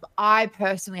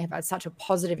personally have had such a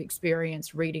positive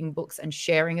experience reading books and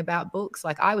sharing about books.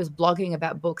 Like I was blogging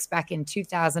about books back in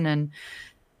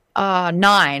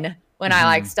 2009 when I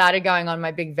like started going on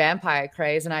my big vampire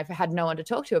craze, and I had no one to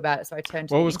talk to about it. So I turned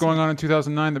to what was going on in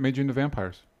 2009 that made you into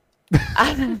vampires?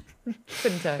 Couldn't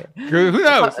tell you. Who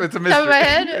knows? It's a mystery. Top of my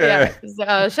head, yeah.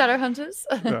 Shadowhunters.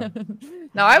 Yeah.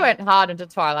 No, I went hard into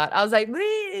Twilight. I was like,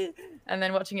 wee! And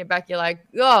then watching it back, you're like,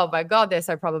 oh my God, they're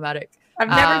so problematic. I've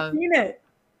never seen it.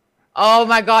 Oh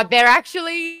my God, they're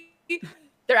actually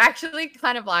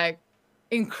kind of like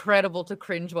incredible to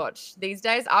cringe watch these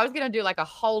days. I was going to do like a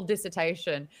whole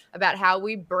dissertation about how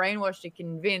we brainwashed and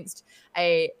convinced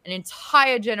an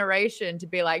entire generation to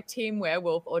be like team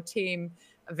werewolf or team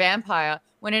vampire,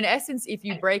 when in essence, if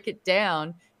you break it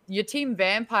down, your team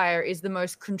vampire is the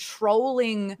most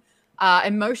controlling,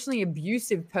 emotionally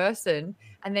abusive person,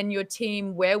 and then your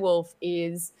team werewolf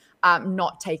is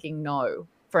not taking no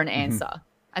for an answer.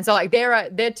 And so like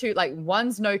they're two, like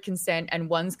one's no consent and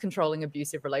one's controlling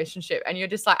abusive relationship. And you're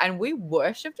just like, and we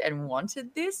worshipped and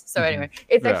wanted this. So anyway,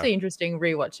 it's actually interesting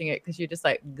rewatching it because you're just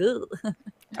like, gugh.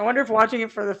 I wonder if watching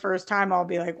it for the first time, I'll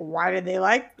be like, why did they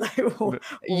like?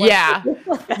 Yeah.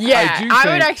 I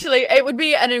would actually, it would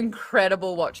be an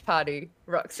incredible watch party,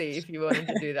 Roxy, if you wanted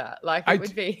to do that. Like it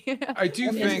would be. I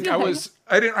do think I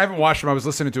haven't watched them. I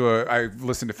listened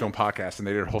to film podcasts and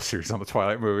they did a whole series on the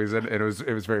Twilight movies and it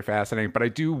was very fascinating. But I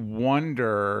do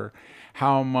wonder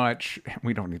how much,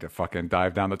 we don't need to fucking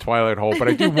dive down the Twilight hole, but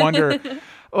I do wonder,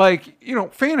 like, you know,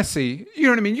 fantasy, you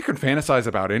know what I mean? You can fantasize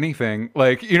about anything.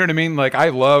 Like, you know what I mean? Like, I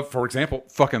love, for example,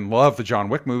 fucking love the John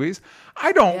Wick movies.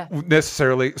 I don't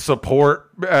necessarily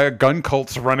support gun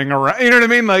cults running around. You know what I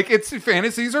mean? Like, it's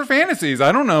fantasies are fantasies.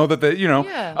 I don't know that,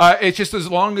 it's just as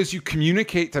long as you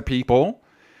communicate to people,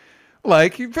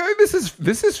 like, this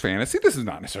is fantasy. This is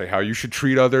not necessarily how you should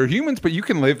treat other humans, but you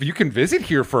can visit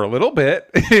here for a little bit.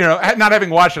 You know, not having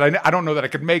watched it, I don't know that I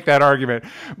could make that argument,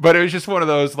 but it was just one of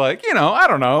those, like, you know, I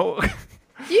don't know.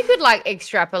 You could like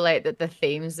extrapolate that the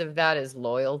themes of that is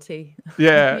loyalty.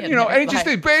 Yeah, and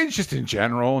it's just in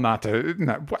general.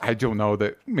 I don't know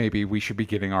that maybe we should be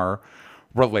getting our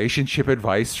relationship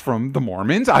advice from the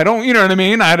Mormons. I don't, you know what I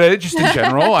mean? Just in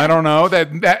general, I don't know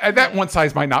that one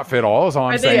size might not fit all. Is all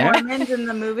I'm saying. Are they Mormons in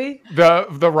the movie?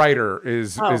 The writer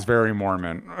is very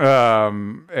Mormon,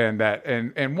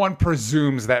 and one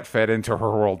presumes that fed into her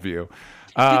worldview. Do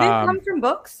they come from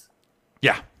books?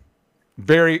 Yeah,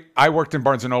 I worked in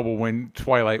Barnes and Noble when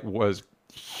Twilight was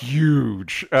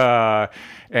huge,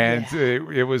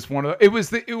 it was one of the,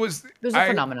 it was a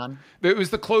phenomenon. It was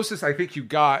the closest I think you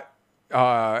got.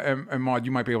 And Maude,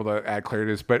 you might be able to add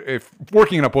clarity to this, but if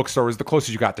working in a bookstore is the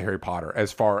closest you got to Harry Potter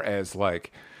as far as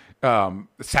like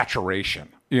saturation,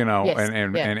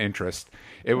 and interest.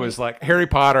 It was like Harry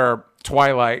Potter,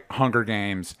 Twilight, Hunger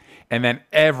Games, and then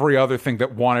every other thing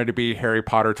that wanted to be Harry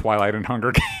Potter, Twilight, and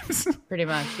Hunger Games. Pretty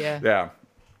much, yeah. Yeah.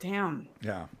 Damn.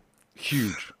 Yeah.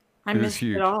 Huge. I missed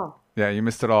it all. Yeah, you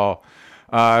missed it all.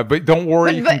 But don't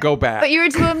worry, you can go back. But you're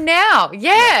into them now.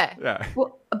 Yeah. Yeah.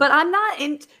 Well, but I'm not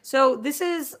in. So this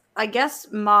is, I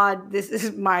guess, Maude, this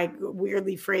is my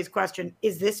weirdly phrased question.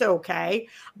 Is this okay?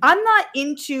 I'm not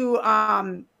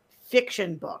into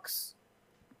fiction books.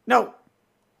 No.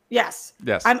 Yes.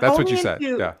 Yes. That's what you said.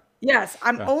 Yeah. Yes.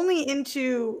 I'm only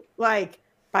into like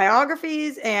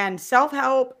biographies and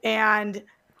self-help. And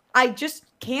I just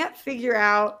can't figure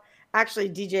out. Actually,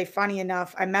 DJ, funny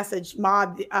enough, I messaged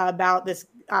Maude about this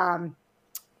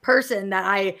person that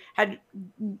I had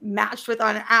matched with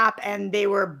on an app, and they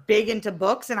were big into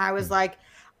books. And I was like,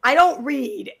 I don't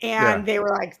read. And they were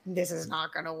like, this is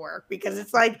not going to work because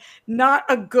it's like not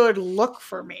a good look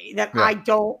for me that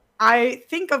I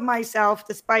think of myself,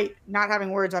 despite not having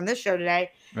words on this show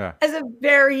today, as a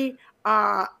very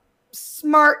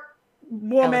smart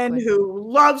woman who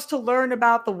loves to learn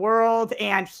about the world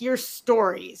and hear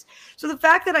stories. So the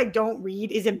fact that I don't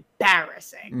read is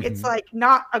embarrassing. Mm-hmm. It's like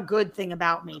not a good thing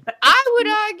about me. But I would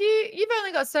argue you've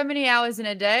only got so many hours in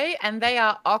a day and they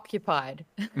are occupied.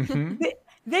 Mm-hmm.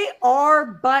 They are,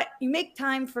 but you make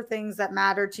time for things that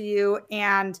matter to you.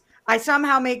 And I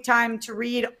somehow make time to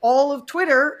read all of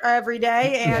Twitter every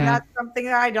day. And that's something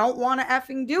that I don't want to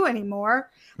effing do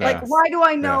anymore. Like, why do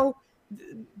I know...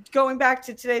 Going back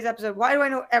to today's episode, why do I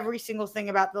know every single thing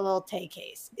about the little Tay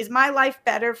case? Is my life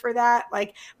better for that?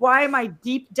 Like, why am I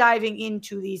deep diving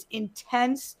into these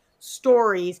intense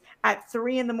stories at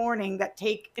 3 a.m. that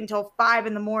take until 5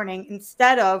 a.m.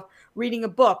 instead of reading a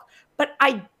book? But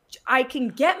I can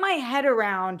get my head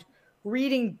around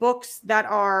reading books that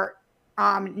are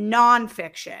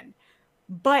nonfiction,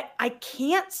 but I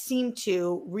can't seem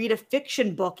to read a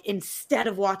fiction book instead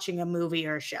of watching a movie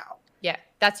or a show. Yeah,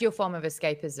 that's your form of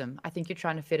escapism. I think you're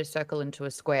trying to fit a circle into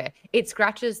a square. It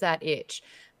scratches that itch.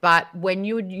 But when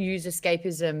you use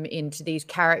escapism into these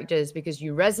characters because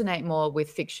you resonate more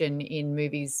with fiction in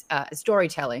movies,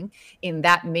 storytelling, in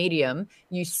that medium,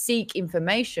 you seek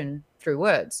information through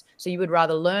words. So you would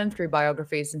rather learn through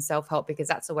biographies and self-help because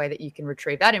that's a way that you can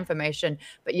retrieve that information.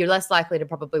 But you're less likely to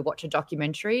probably watch a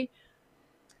documentary.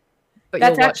 But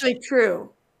that's actually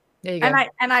true. There you go.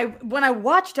 And I when I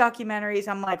watch documentaries,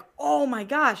 I'm like, oh my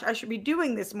gosh, I should be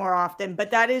doing this more often.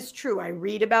 But that is true. I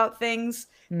read about things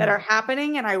that are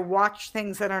happening, and I watch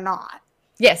things that are not.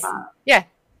 Yes. Yeah.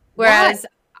 Whereas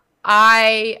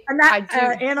I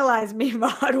do analyze me,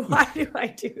 Maude. Why do I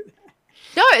do that?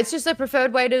 No, it's just a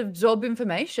preferred way to absorb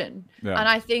information. Yeah. And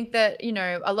I think that, you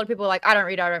know, a lot of people are like, I don't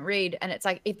read. And it's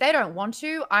like, if they don't want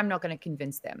to, I'm not going to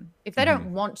convince them. If they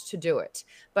don't want to do it.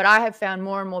 But I have found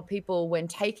more and more people when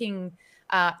taking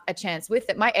a chance with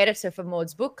it. My editor for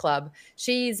Maude's book club,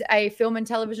 she's a film and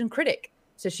television critic.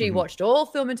 So she watched all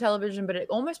film and television, but it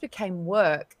almost became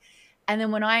work. And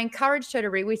then when I encouraged her to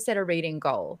read, we set a reading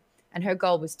goal. And her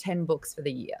goal was 10 books for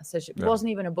the year. So it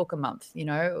wasn't even a book a month, you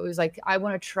know. It was like, I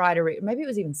want to try to read. Maybe it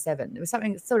was even 7. It was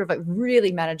something sort of like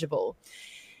really manageable.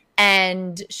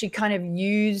 And she kind of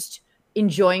used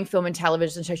enjoying film and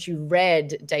television. So she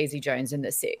read Daisy Jones and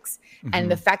the Six. And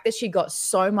the fact that she got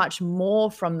so much more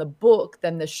from the book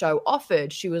than the show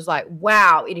offered, she was like,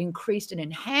 wow, it increased and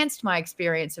enhanced my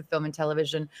experience of film and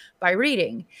television by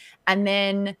reading. And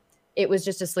then it was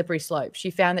just a slippery slope. She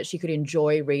found that she could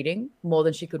enjoy reading more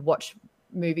than she could watch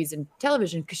movies and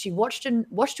television because she watched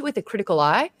it with a critical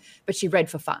eye, but she read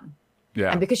for fun.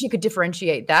 Yeah. And because she could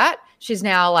differentiate that, she's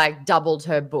now like doubled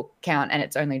her book count and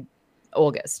it's only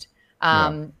August.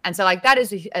 And so like that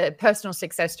is a personal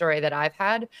success story that I've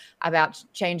had about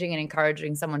changing and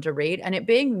encouraging someone to read and it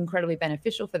being incredibly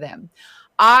beneficial for them.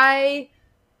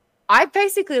 I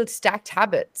basically stacked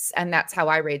habits, and that's how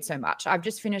I read so much. I've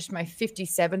just finished my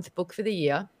 57th book for the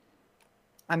year.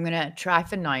 I'm going to try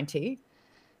for 90.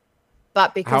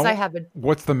 But because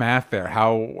what's the math there?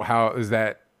 How is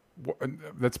that?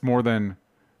 That's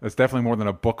definitely more than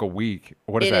a book a week.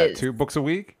 What is that? 2 books a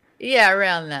week? Yeah,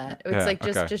 around that.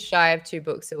 It's just shy of 2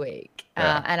 books a week.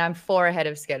 And I'm 4 ahead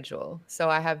of schedule. So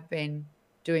I have been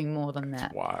doing more than that.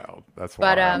 That's wild. But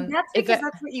that's because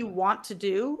that's what you want to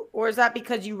do, or is that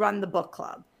because you run the book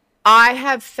club? I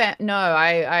have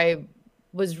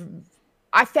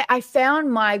I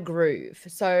found my groove.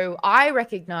 So I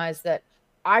recognized that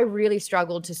I really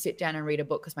struggled to sit down and read a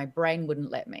book because my brain wouldn't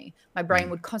let me. My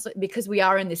brain would constantly, because we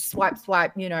are in this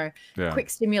swipe, you know, quick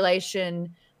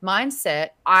stimulation mindset,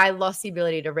 I lost the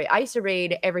ability to read. I used to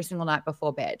read every single night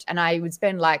before bed, and I would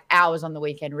spend like hours on the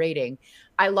weekend reading.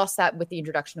 I lost that with the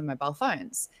introduction of mobile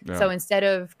phones. Yeah. So instead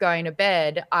of going to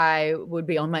bed, I would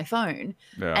be on my phone.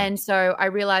 Yeah. And so I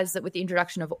realized that with the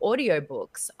introduction of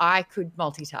audiobooks, I could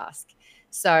multitask.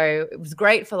 So it was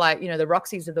great for like, you know, the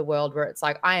Roxys of the world where it's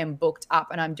like I am booked up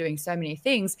and I'm doing so many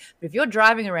things. But if you're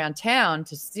driving around town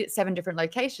to 7 different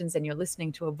locations and you're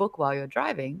listening to a book while you're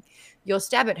driving, you're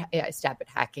stab at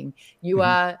hacking. You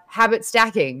are habit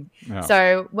stacking. Yeah.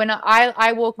 So when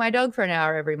I walk my dog for an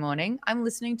hour every morning, I'm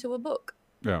listening to a book.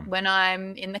 Yeah. When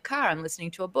I'm in the car, I'm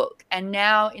listening to a book. And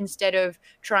now instead of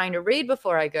trying to read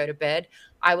before I go to bed,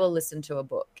 I will listen to a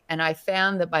book. And I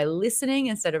found that by listening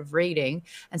instead of reading,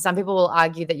 and some people will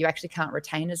argue that you actually can't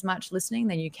retain as much listening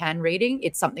than you can reading.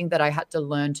 It's something that I had to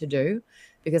learn to do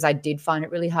because I did find it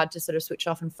really hard to sort of switch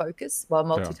off and focus while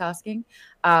multitasking.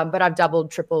 Yeah. But I've doubled,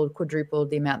 tripled,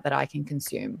 quadrupled the amount that I can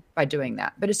consume by doing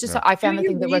that. But it's just I found the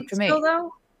thing that worked for me.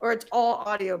 Though? Or it's all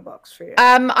audiobooks for you?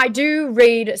 I do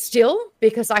read still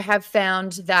because I have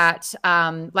found that,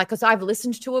 because I've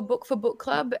listened to a book for book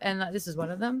club, and this is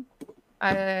one of them.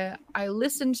 I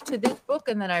listened to this book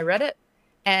and then I read it,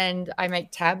 and I make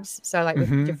tabs. So like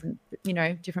with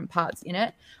different parts in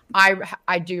it,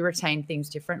 I do retain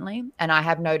things differently. And I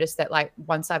have noticed that like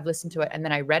once I've listened to it and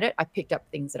then I read it, I picked up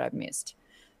things that I've missed.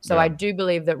 So I do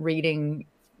believe that reading,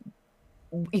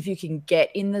 if you can get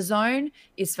in the zone,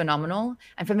 is phenomenal.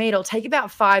 And for me, it'll take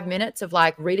about 5 minutes of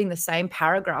like reading the same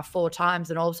paragraph 4 times,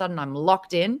 and all of a sudden I'm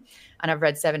locked in and I've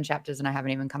read 7 chapters and I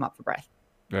haven't even come up for breath.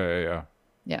 Yeah.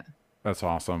 That's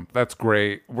awesome. That's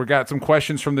great. We got some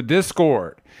questions from the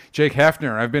Discord. Jake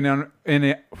Hefner, I've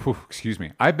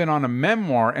been on a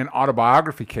memoir and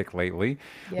autobiography kick lately.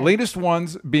 Yeah. Latest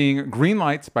ones being Green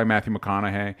Lights by Matthew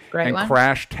McConaughey and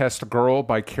Crash Test Girl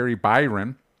by Carrie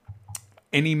Byron.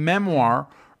 Any memoir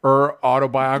or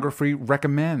autobiography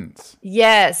recommends?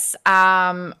 Yes.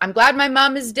 I'm Glad My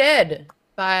Mom Is Dead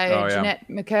by Jeanette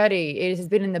McCurdy. It has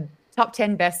been in the top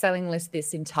 10 best-selling list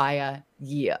this entire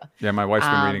year. Yeah, my wife's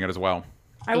been reading it as well.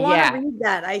 I want to read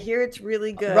that. I hear it's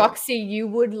really good. Roxy, you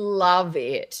would love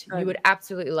it. Good. You would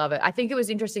absolutely love it. I think it was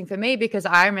interesting for me because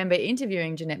I remember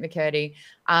interviewing Jeanette McCurdy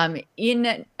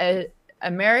in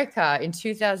America in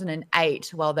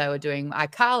 2008 while they were doing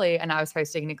iCarly, and I was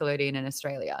hosting Nickelodeon in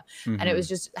Australia. And it was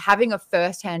just having a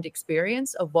firsthand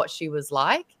experience of what she was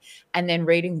like, and then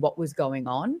reading what was going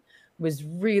on was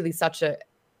really such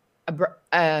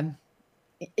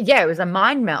yeah, it was a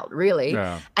mind melt, really.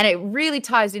 Yeah. And it really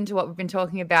ties into what we've been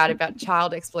talking about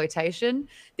child exploitation.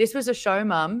 This was a show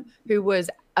mum who was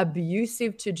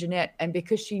abusive to Jeanette, and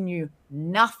because she knew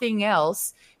nothing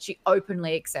else, she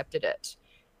openly accepted it.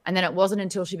 And then it wasn't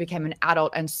until she became an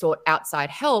adult and sought outside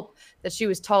help that she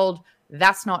was told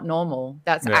that's not normal.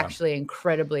 That's actually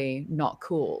incredibly not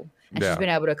cool. And she's been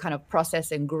able to kind of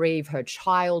process and grieve her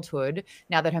childhood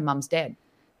now that her mum's dead.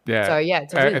 Yeah. So, yeah,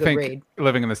 it's a really I good think read.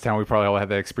 Living in this town, we probably all had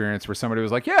that experience where somebody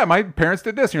was like, yeah, my parents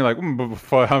did this. And you're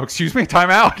like, excuse me, time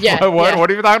out. Yeah, What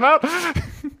are you talking about?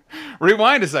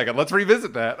 Rewind a second. Let's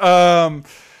revisit that.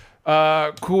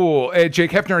 Cool.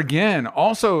 Jake Hefner again.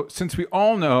 Also, since we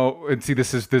all know, and see,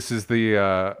 this is the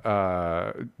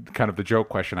kind of the joke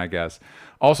question, I guess.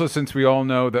 Also, since we all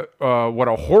know that what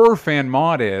a horror fan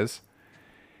Maude is,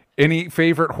 any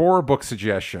favorite horror book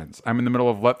suggestions? I'm in the middle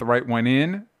of Let the Right One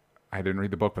In. I didn't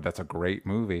read the book, but that's a great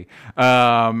movie.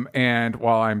 And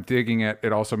while I'm digging it,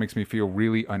 it also makes me feel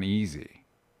really uneasy.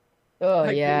 Oh,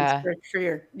 yeah.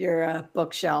 For your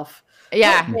bookshelf.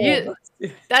 Yeah.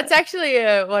 That's actually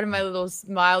one of my little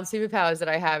mild superpowers that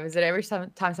I have, is that every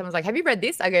time someone's like, have you read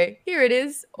this? I go, here it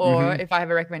is. Or if I have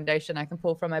a recommendation, I can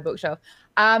pull from my bookshelf.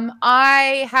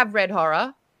 I have read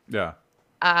horror. Yeah.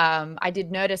 I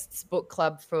did Nerdist's book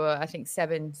club for, I think,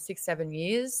 7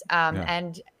 years.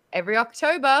 And every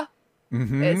October,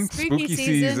 it's spooky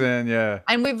season. Yeah.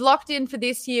 And we've locked in for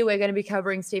this year. We're going to be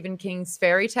covering Stephen King's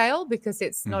Fairy Tale, because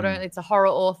it's not only, it's a horror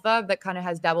author that kind of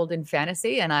has dabbled in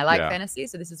fantasy, and I like fantasy,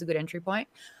 so this is a good entry point.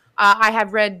 I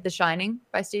have read The Shining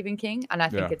by Stephen King, and I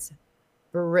think it's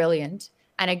brilliant.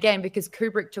 And again, because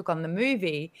Kubrick took on the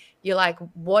movie, you're like,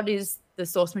 what is the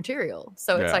source material?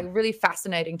 So it's like really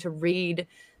fascinating to read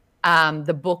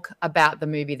the book about the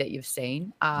movie that you've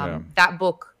seen. That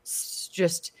book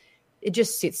it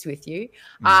just sits with you.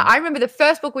 I remember the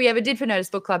first book we ever did for Notice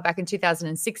Book Club back in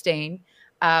 2016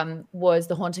 was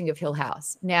The Haunting of Hill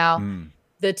House. Now,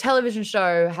 the television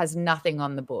show has nothing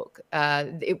on the book.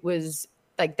 It was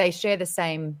like they share the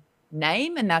same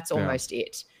name, and that's almost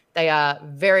it. They are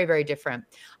very, very different.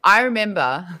 I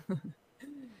remember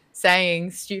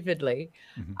saying stupidly,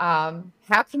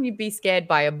 how can you be scared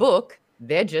by a book?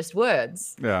 They're just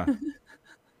words. Yeah.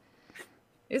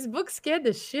 This book scared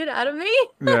the shit out of me.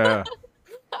 Yeah.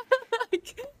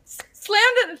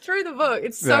 Slammed it through the book.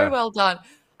 It's so well done.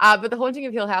 But The Haunting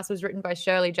of Hill House was written by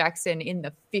Shirley Jackson in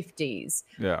the 50s.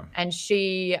 Yeah. And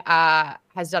she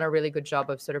has done a really good job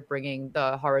of sort of bringing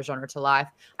the horror genre to life.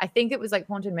 I think it was like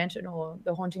Haunted Mansion or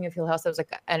The Haunting of Hill House. There was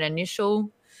like an initial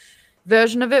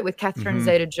version of it with Catherine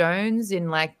Zeta-Jones in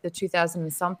like the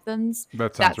 2000-somethings.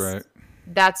 That sounds right.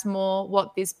 That's more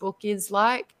what this book is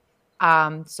like.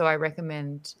 So I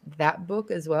recommend that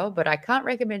book as well, but I can't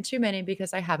recommend too many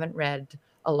because I haven't read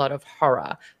a lot of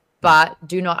horror. But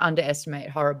do not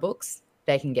underestimate horror books.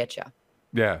 They can get you.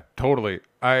 Yeah, totally.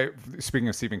 Speaking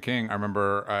of Stephen King, I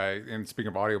remember, and speaking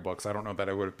of audiobooks, I don't know that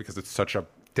I would have, because it's such a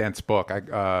dense book.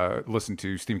 I listened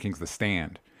to Stephen King's The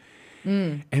Stand.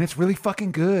 And it's really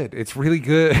fucking good. It's really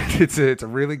good. It's a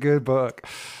really good book.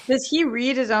 Does he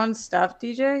read his own stuff,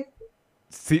 DJ?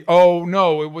 See, oh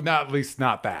no, it would not. At least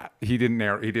not that. He didn't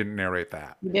narrate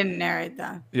that. He didn't narrate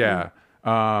that. Yeah.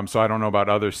 So I don't know about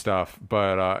other stuff,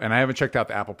 but and I haven't checked out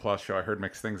the Apple Plus show. I heard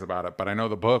mixed things about it, but I know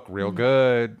the book, real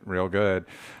good.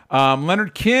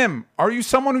 Leonard Kim, are you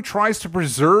someone who tries to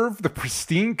preserve the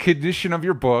pristine condition of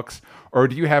your books, or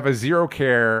do you have a zero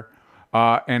care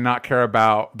and not care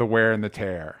about the wear and the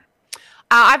tear?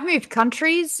 I've moved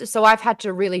countries, so I've had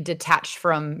to really detach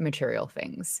from material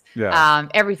things. Yeah.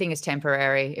 Everything is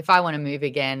temporary. If I want to move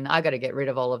again, I got to get rid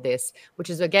of all of this, which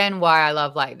is, again, why I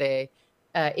love like the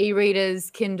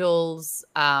e-readers, Kindles,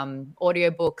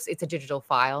 audiobooks. It's a digital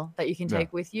file that you can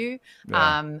take with you.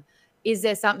 Yeah. Is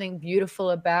there something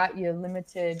beautiful about your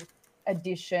limited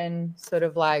edition sort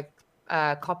of like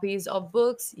copies of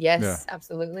books? Yes,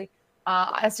 absolutely.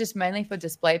 That's just mainly for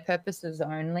display purposes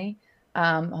only.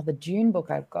 The Dune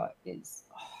book I've got is,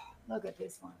 look at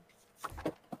this one.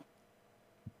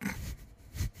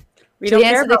 The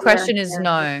answer to the question is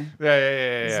no.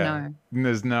 Yeah.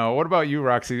 There's no. What about you,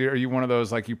 Roxy? Are you one of those,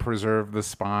 like, you preserve the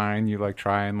spine? You like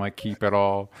try and like keep it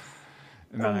all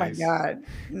nice? Oh my God.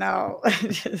 No,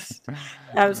 just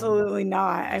absolutely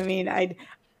not. I mean, I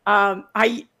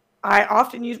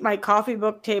often use my coffee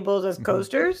book tables as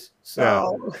coasters.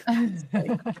 So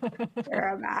like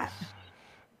where I'm at.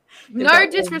 No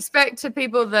disrespect to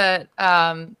people that,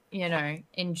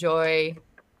 enjoy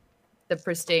the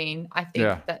pristine. I think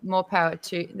that more power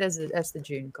to. That's the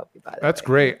June copy, by the way. That's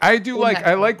great. I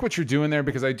like what you're doing there,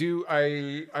 because I do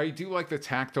like the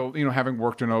tactile. Having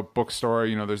worked in a bookstore,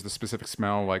 there's the specific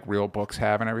smell like real books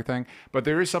have and everything. But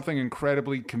there is something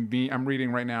incredibly convenient. I'm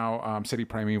reading right now, City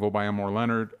Primeval by Elmore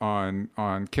Leonard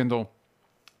on Kindle.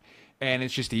 And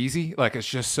it's just easy. Like, it's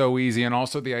just so easy. And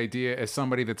also the idea, as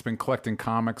somebody that's been collecting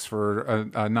comics for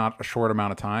not a short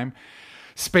amount of time,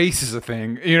 space is a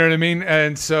thing. You know what I mean?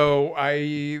 And so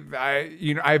I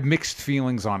have mixed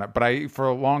feelings on it. But for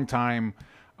a long time,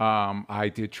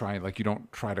 I did try, like, you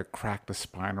don't try to crack the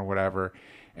spine or whatever.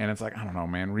 And it's like, I don't know,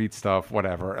 man, read stuff,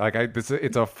 whatever. Like, it's a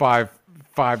 $5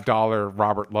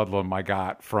 Robert Ludlum I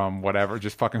got from whatever.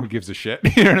 Just fucking who gives a shit?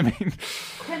 You know what I mean?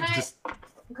 Can I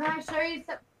show you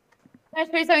something? Can I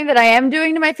show you something that I am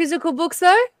doing to my physical books,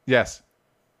 though? Yes.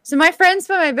 So my friends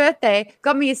for my birthday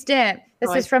got me a stamp.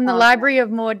 This is from the Library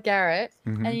of Maude, Garrett.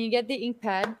 Mm-hmm. And you get the ink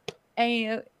pad,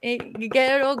 and you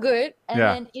get it all good. And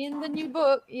then in the new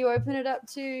book, you open it up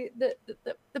to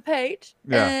the page.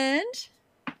 Yeah. And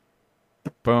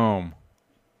boom.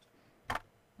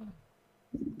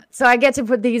 So I get to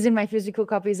put these in my physical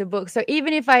copies of books. So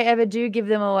even if I ever do give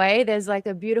them away, there's like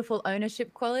a beautiful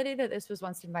ownership quality that this was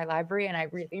once in my library, and I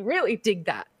really, really dig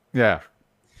that. Yeah.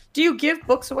 Do you give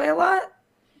books away a lot?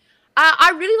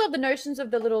 I really love the notions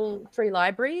of the little free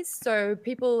libraries. So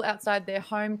people outside their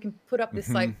home can put up this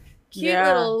like cute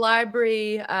little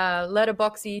library,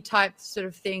 letterboxy type sort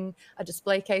of thing, a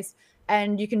display case.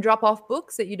 And you can drop off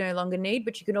books that you no longer need,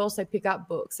 but you can also pick up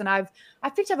books. And I've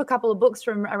picked up a couple of books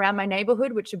from around my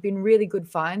neighborhood, which have been really good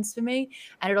finds for me.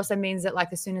 And it also means that, like,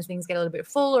 as soon as things get a little bit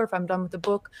full, or if I'm done with the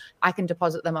book, I can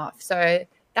deposit them off. So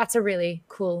that's a really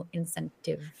cool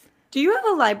incentive. Do you have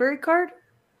a library card?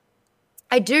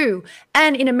 I do.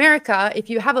 And in America, if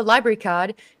you have a library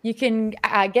card, you can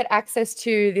get access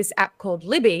to this app called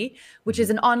Libby, which is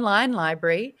an online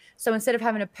library. So instead of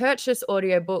having to purchase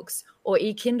audiobooks or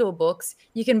e-Kindle books,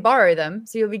 you can borrow them.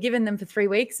 So you'll be given them for 3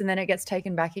 weeks and then it gets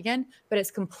taken back again, but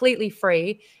it's completely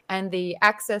free. And the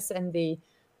access and the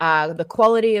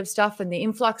quality of stuff and the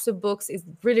influx of books is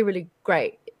really, really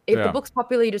great. If the book's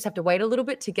popular, you just have to wait a little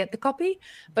bit to get the copy.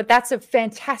 But that's a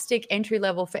fantastic entry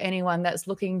level for anyone that's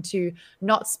looking to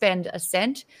not spend a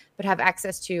cent, but have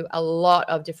access to a lot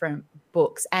of different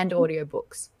books and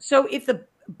audiobooks. So if the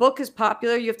book is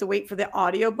popular, you have to wait for the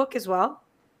audiobook as well?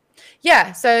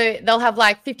 Yeah. So they'll have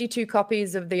like 52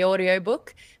 copies of the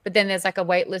audiobook, but then there's like a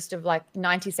wait list of like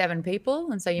 97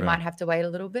 people. And so you might have to wait a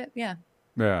little bit. Yeah.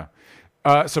 Yeah.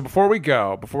 So before we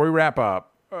wrap up,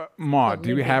 Maude,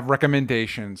 do you have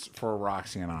recommendations for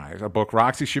Roxy and I? A book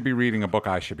Roxy should be reading, a book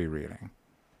I should be reading?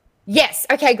 Yes.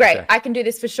 Okay, great. Okay. I can do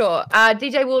this for sure.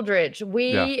 DJ Wooldridge,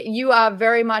 you are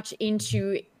very much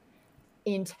into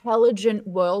intelligent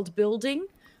world building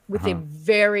with a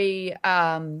very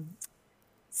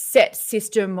set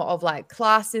system of like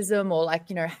classism or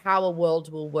like, how a world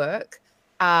will work,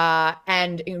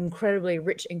 and incredibly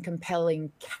rich and compelling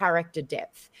character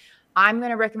depth. I'm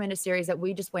going to recommend a series that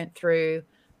we just went through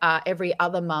every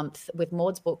other month with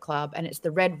Maude's Book Club, and it's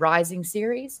the Red Rising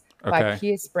series by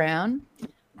Pierce Brown.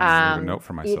 I need a note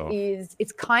for myself.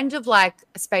 It's kind of like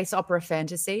a space opera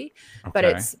fantasy, but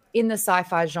it's in the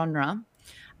sci-fi genre.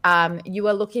 You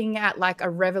are looking at like a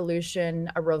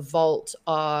revolution, a revolt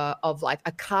of like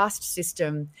a caste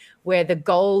system where the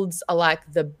golds are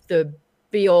like the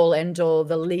be all end all,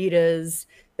 the leaders.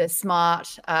 They're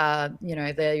smart,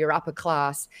 they're your upper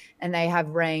class, and they have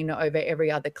reign over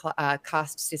every other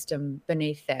caste system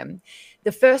beneath them.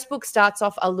 The first book starts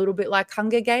off a little bit like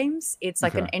Hunger Games. It's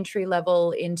like an entry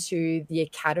level into the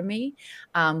academy,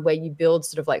 where you build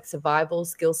sort of like survival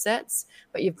skill sets,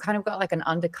 but you've kind of got like an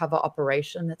undercover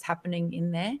operation that's happening in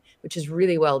there, which is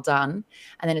really well done.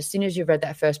 And then as soon as you've read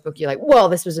that first book, you're like, whoa,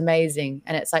 this was amazing.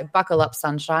 And it's like, buckle up,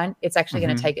 sunshine. It's actually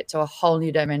going to take it to a whole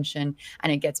new dimension,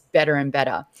 and it gets better and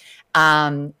better.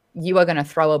 You are going to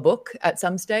throw a book at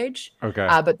some stage. Okay.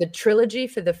 But the trilogy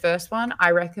for the first one,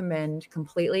 I recommend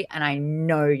completely, and I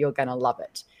know you're going to love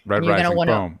it. Red Rising,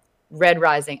 boom. Red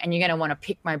Rising, and you're going to want to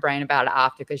pick my brain about it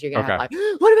after, because you're going to have like,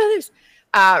 what about this?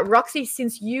 Roxy,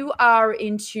 since you are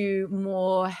into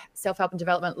more self-help and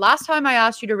development, last time I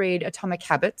asked you to read Atomic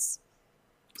Habits,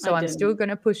 so I'm still going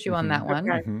to push you on that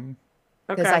one.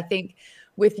 Because I think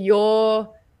with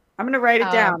your... I'm going to write it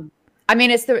down. I mean,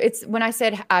 it's when I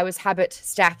said I was habit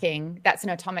stacking, that's an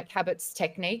Atomic Habits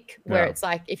technique where it's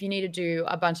like, if you need to do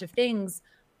a bunch of things,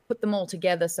 put them all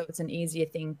together so it's an easier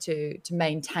thing to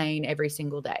maintain every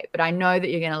single day. But I know that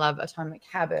you're going to love Atomic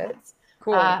Habits.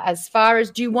 Cool. As far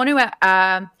as, do you want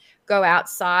to go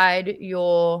outside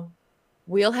your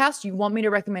wheelhouse. Do you want me to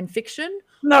recommend fiction?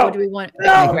 No. Or do we want?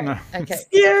 No. Okay.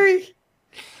 Scary.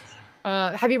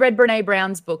 Have you read Brene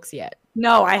Brown's books yet?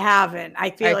 No, I haven't. I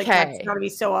feel like that's got to be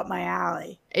so up my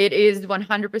alley. It is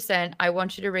 100%. I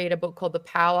want you to read a book called The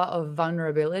Power of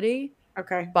Vulnerability.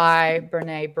 Okay. By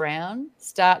Brene Brown.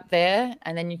 Start there,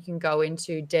 and then you can go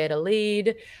into Dare to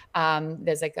Lead.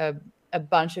 There's like a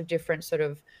bunch of different sort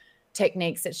of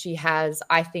techniques that she has.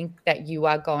 I think that you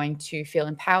are going to feel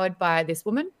empowered by this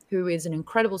woman who is an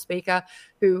incredible speaker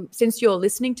who, since you're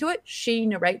listening to it, she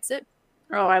narrates it.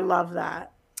 Oh, I love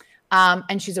that.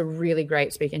 And she's a really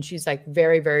great speaker, and she's like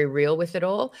very, very real with it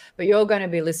all. But you're going to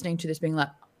be listening to this being like,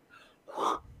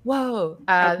 whoa.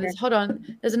 Okay. Hold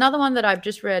on. There's another one that I've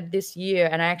just read this year,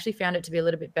 and I actually found it to be a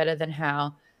little bit better than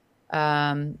how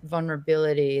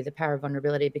Vulnerability, The Power of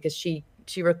Vulnerability, because she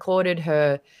recorded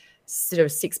her sort of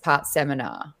 6-part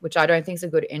seminar, which I don't think is a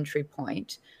good entry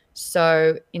point.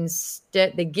 So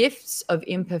instead, The Gifts of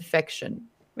Imperfection.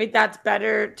 Wait, that's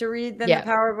better to read than The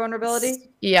Power of Vulnerability?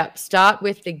 Yeah. Start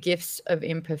with The Gifts of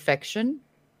Imperfection.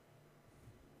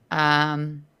 I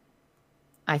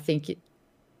think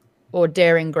or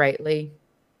Daring Greatly.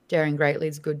 Daring Greatly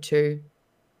is good too.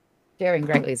 Daring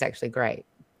Greatly is actually great.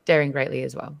 Daring Greatly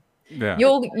as well. Yeah.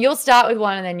 You'll start with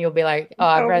one and then you'll be like, oh,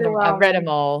 I've read them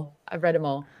all.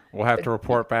 We'll have to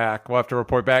report back.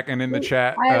 And in the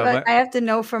chat. I have to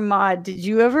know from Maude, did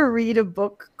you ever read a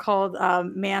book called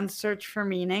Man's Search for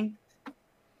Meaning?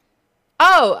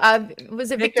 Oh,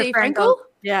 was it Viktor Frankl?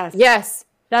 Yes. Yes.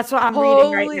 That's what I'm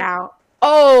reading right now.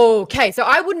 Okay, so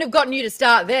I wouldn't have gotten you to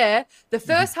start there. The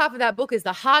first half of that book is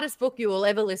the hardest book you will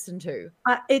ever listen to.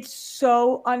 It's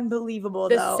so unbelievable,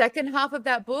 The second half of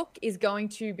that book is going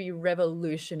to be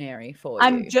revolutionary for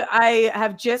you. I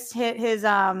have just hit his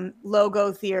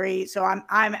logo theory, so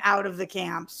I'm out of the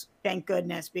camps. Thank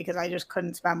goodness, because I just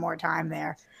couldn't spend more time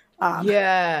there. So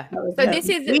this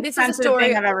is a story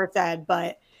thing I've ever said,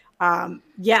 but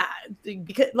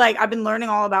because like I've been learning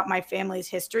all about my family's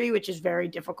history, which is very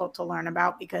difficult to learn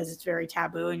about because it's very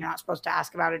taboo and you're not supposed to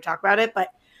ask about it or talk about it. But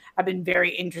I've been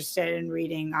very interested in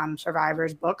reading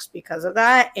survivors' books because of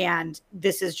that. And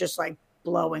this is just like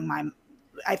blowing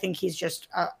I think he's just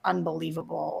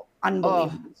unbelievable.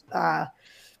 Like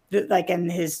in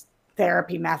his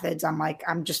therapy methods,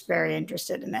 I'm just very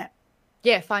interested in it.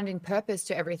 Yeah, finding purpose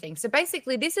to everything. So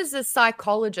basically, this is a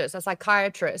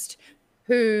psychiatrist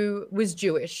who was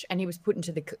Jewish, and he was put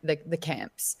into the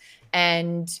camps,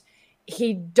 and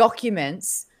he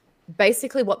documents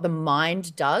basically what the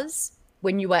mind does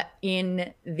when you are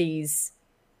in these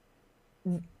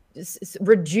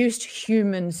reduced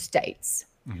human states.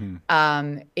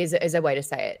 Is a way to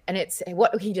say it. And it's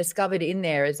what he discovered in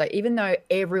there is like, even though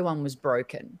everyone was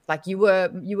broken, like you were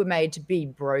made to be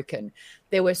broken,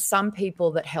 there were some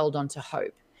people that held on to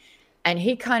hope. And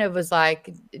he kind of was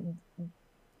like,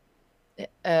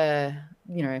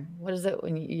 what is it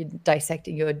when you're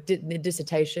dissecting your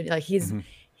dissertation? Like he's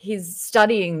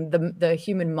studying the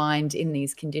human mind in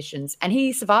these conditions, and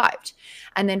he survived.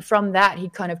 And then from that, he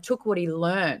kind of took what he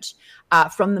learned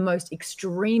from the most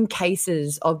extreme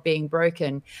cases of being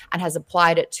broken and has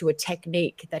applied it to a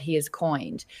technique that he has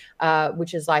coined,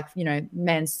 which is like,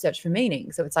 man's search for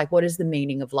meaning. So it's like, what is the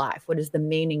meaning of life? What is the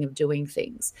meaning of doing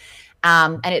things?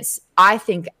 And it's, I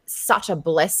think, such a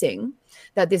blessing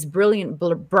that this brilliant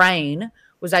brain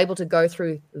was able to go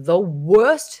through the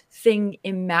worst thing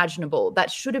imaginable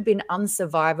that should have been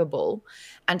unsurvivable,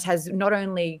 and has not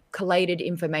only collated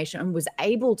information and was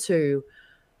able to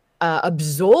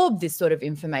absorb this sort of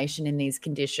information in these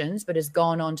conditions, but has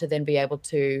gone on to then be able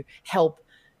to help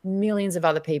millions of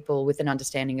other people with an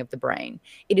understanding of the brain.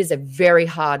 It is a very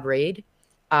hard read.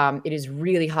 It is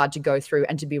really hard to go through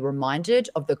and to be reminded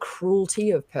of the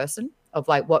cruelty of person, of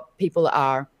like what people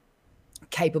are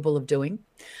capable of doing.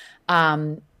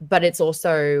 But it's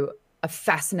also a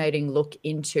fascinating look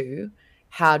into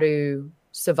how to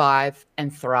survive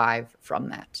and thrive from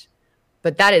that.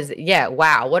 But that is,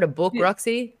 wow, what a book,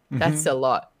 Roxy. That's a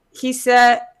lot. He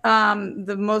said,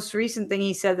 the most recent thing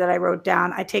he said that I wrote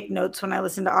down, I take notes when I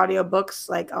listen to audiobooks.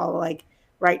 Like I'll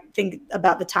think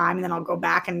about the time and then I'll go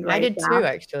back and write it down. I did too,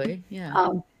 actually. Yeah.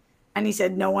 And he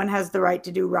said, no one has the right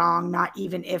to do wrong, not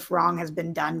even if wrong has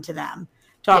been done to them.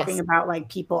 Talking about like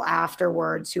people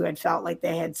afterwards who had felt like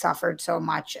they had suffered so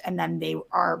much and then they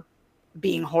are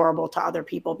being horrible to other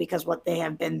people because what they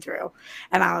have been through.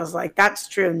 And I was like, that's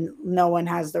true. No one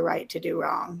has the right to do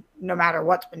wrong, no matter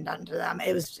what's been done to them.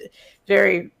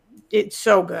 It's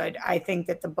so good. I think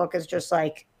that the book is just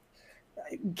like,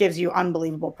 gives you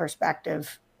unbelievable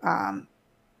perspective. I'm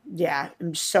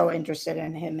so interested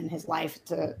in him and his life.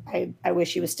 I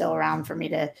wish he was still around for me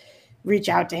to reach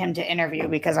out to him to interview,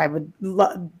 because I would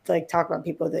talk about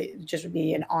people that just would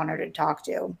be an honor to talk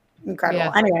to. Incredible.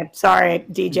 Yeah. Anyway, sorry,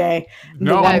 DJ.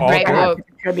 No, great book.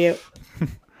 Tribute.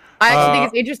 I actually think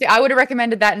it's interesting. I would have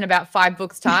recommended that in about 5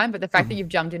 books time, but the fact that you've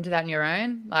jumped into that on your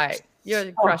own, like,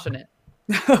 you're crushing it.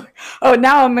 Oh,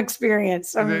 now I'm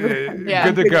experienced.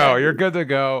 Good to go. You're good to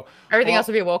go. Everything else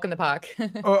will be a walk in the park.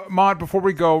 Maude, before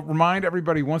we go, remind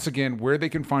everybody once again where they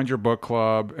can find your book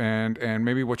club and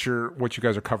maybe what you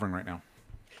guys are covering right now.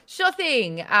 Sure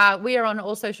thing. We are on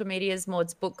all social medias,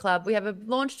 Maude's Book Club. We have a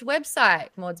launched website,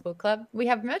 Maude's Book Club. We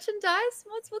have merchandise,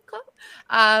 Maude's Book Club.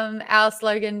 Our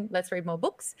slogan, let's read more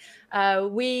books.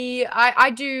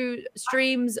 I do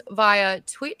streams via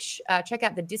Twitch. Check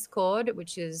out the Discord,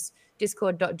 which is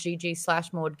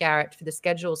discord.gg/Maude Garrett for the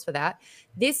schedules for that.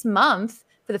 This month,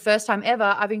 for the first time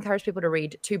ever, I've encouraged people to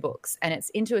read 2 books, and it's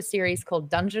into a series called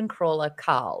Dungeon Crawler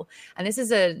Carl. And this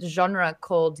is a genre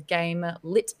called game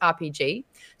lit RPG.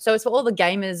 So it's for all the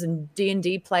gamers and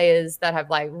D&D players that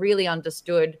have like really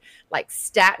understood like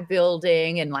stat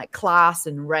building and like class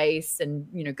and race and,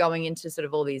 you know, going into sort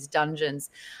of all these dungeons.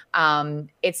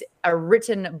 It's a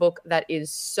written book that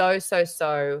is so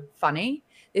funny.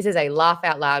 This is a laugh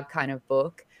out loud kind of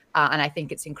book. And I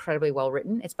think it's incredibly well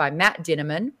written. It's by Matt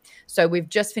Dinnerman. So we've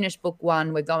just finished book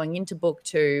 1. We're going into book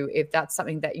 2. If that's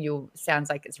something that sounds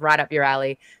like it's right up your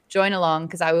alley, join along,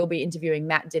 because I will be interviewing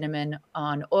Matt Dinnerman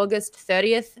on August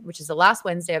 30th, which is the last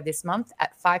Wednesday of this month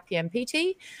at 5 p.m.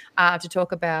 PT, to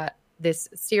talk about this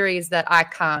series that I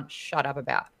can't shut up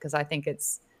about, because I think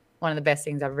it's one of the best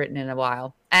things I've written in a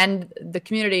while. And the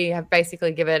community have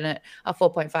basically given it a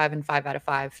 4.5 and 5 out of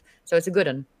 5. So it's a good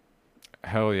one.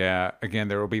 Hell yeah. Again,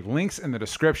 there will be links in the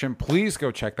description. Please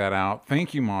go check that out.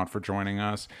 Thank you, Maude, for joining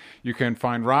us. You can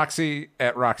find Roxy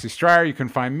at Roxy Stryer. You can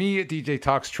find me at DJ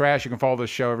Talks Trash. You can follow the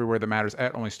show everywhere that matters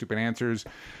at Only Stupid Answers,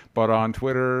 but on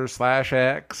Twitter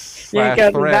 /X/Threads. You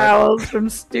got the vowels from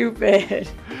stupid.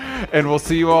 And we'll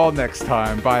see you all next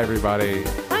time. Bye, everybody.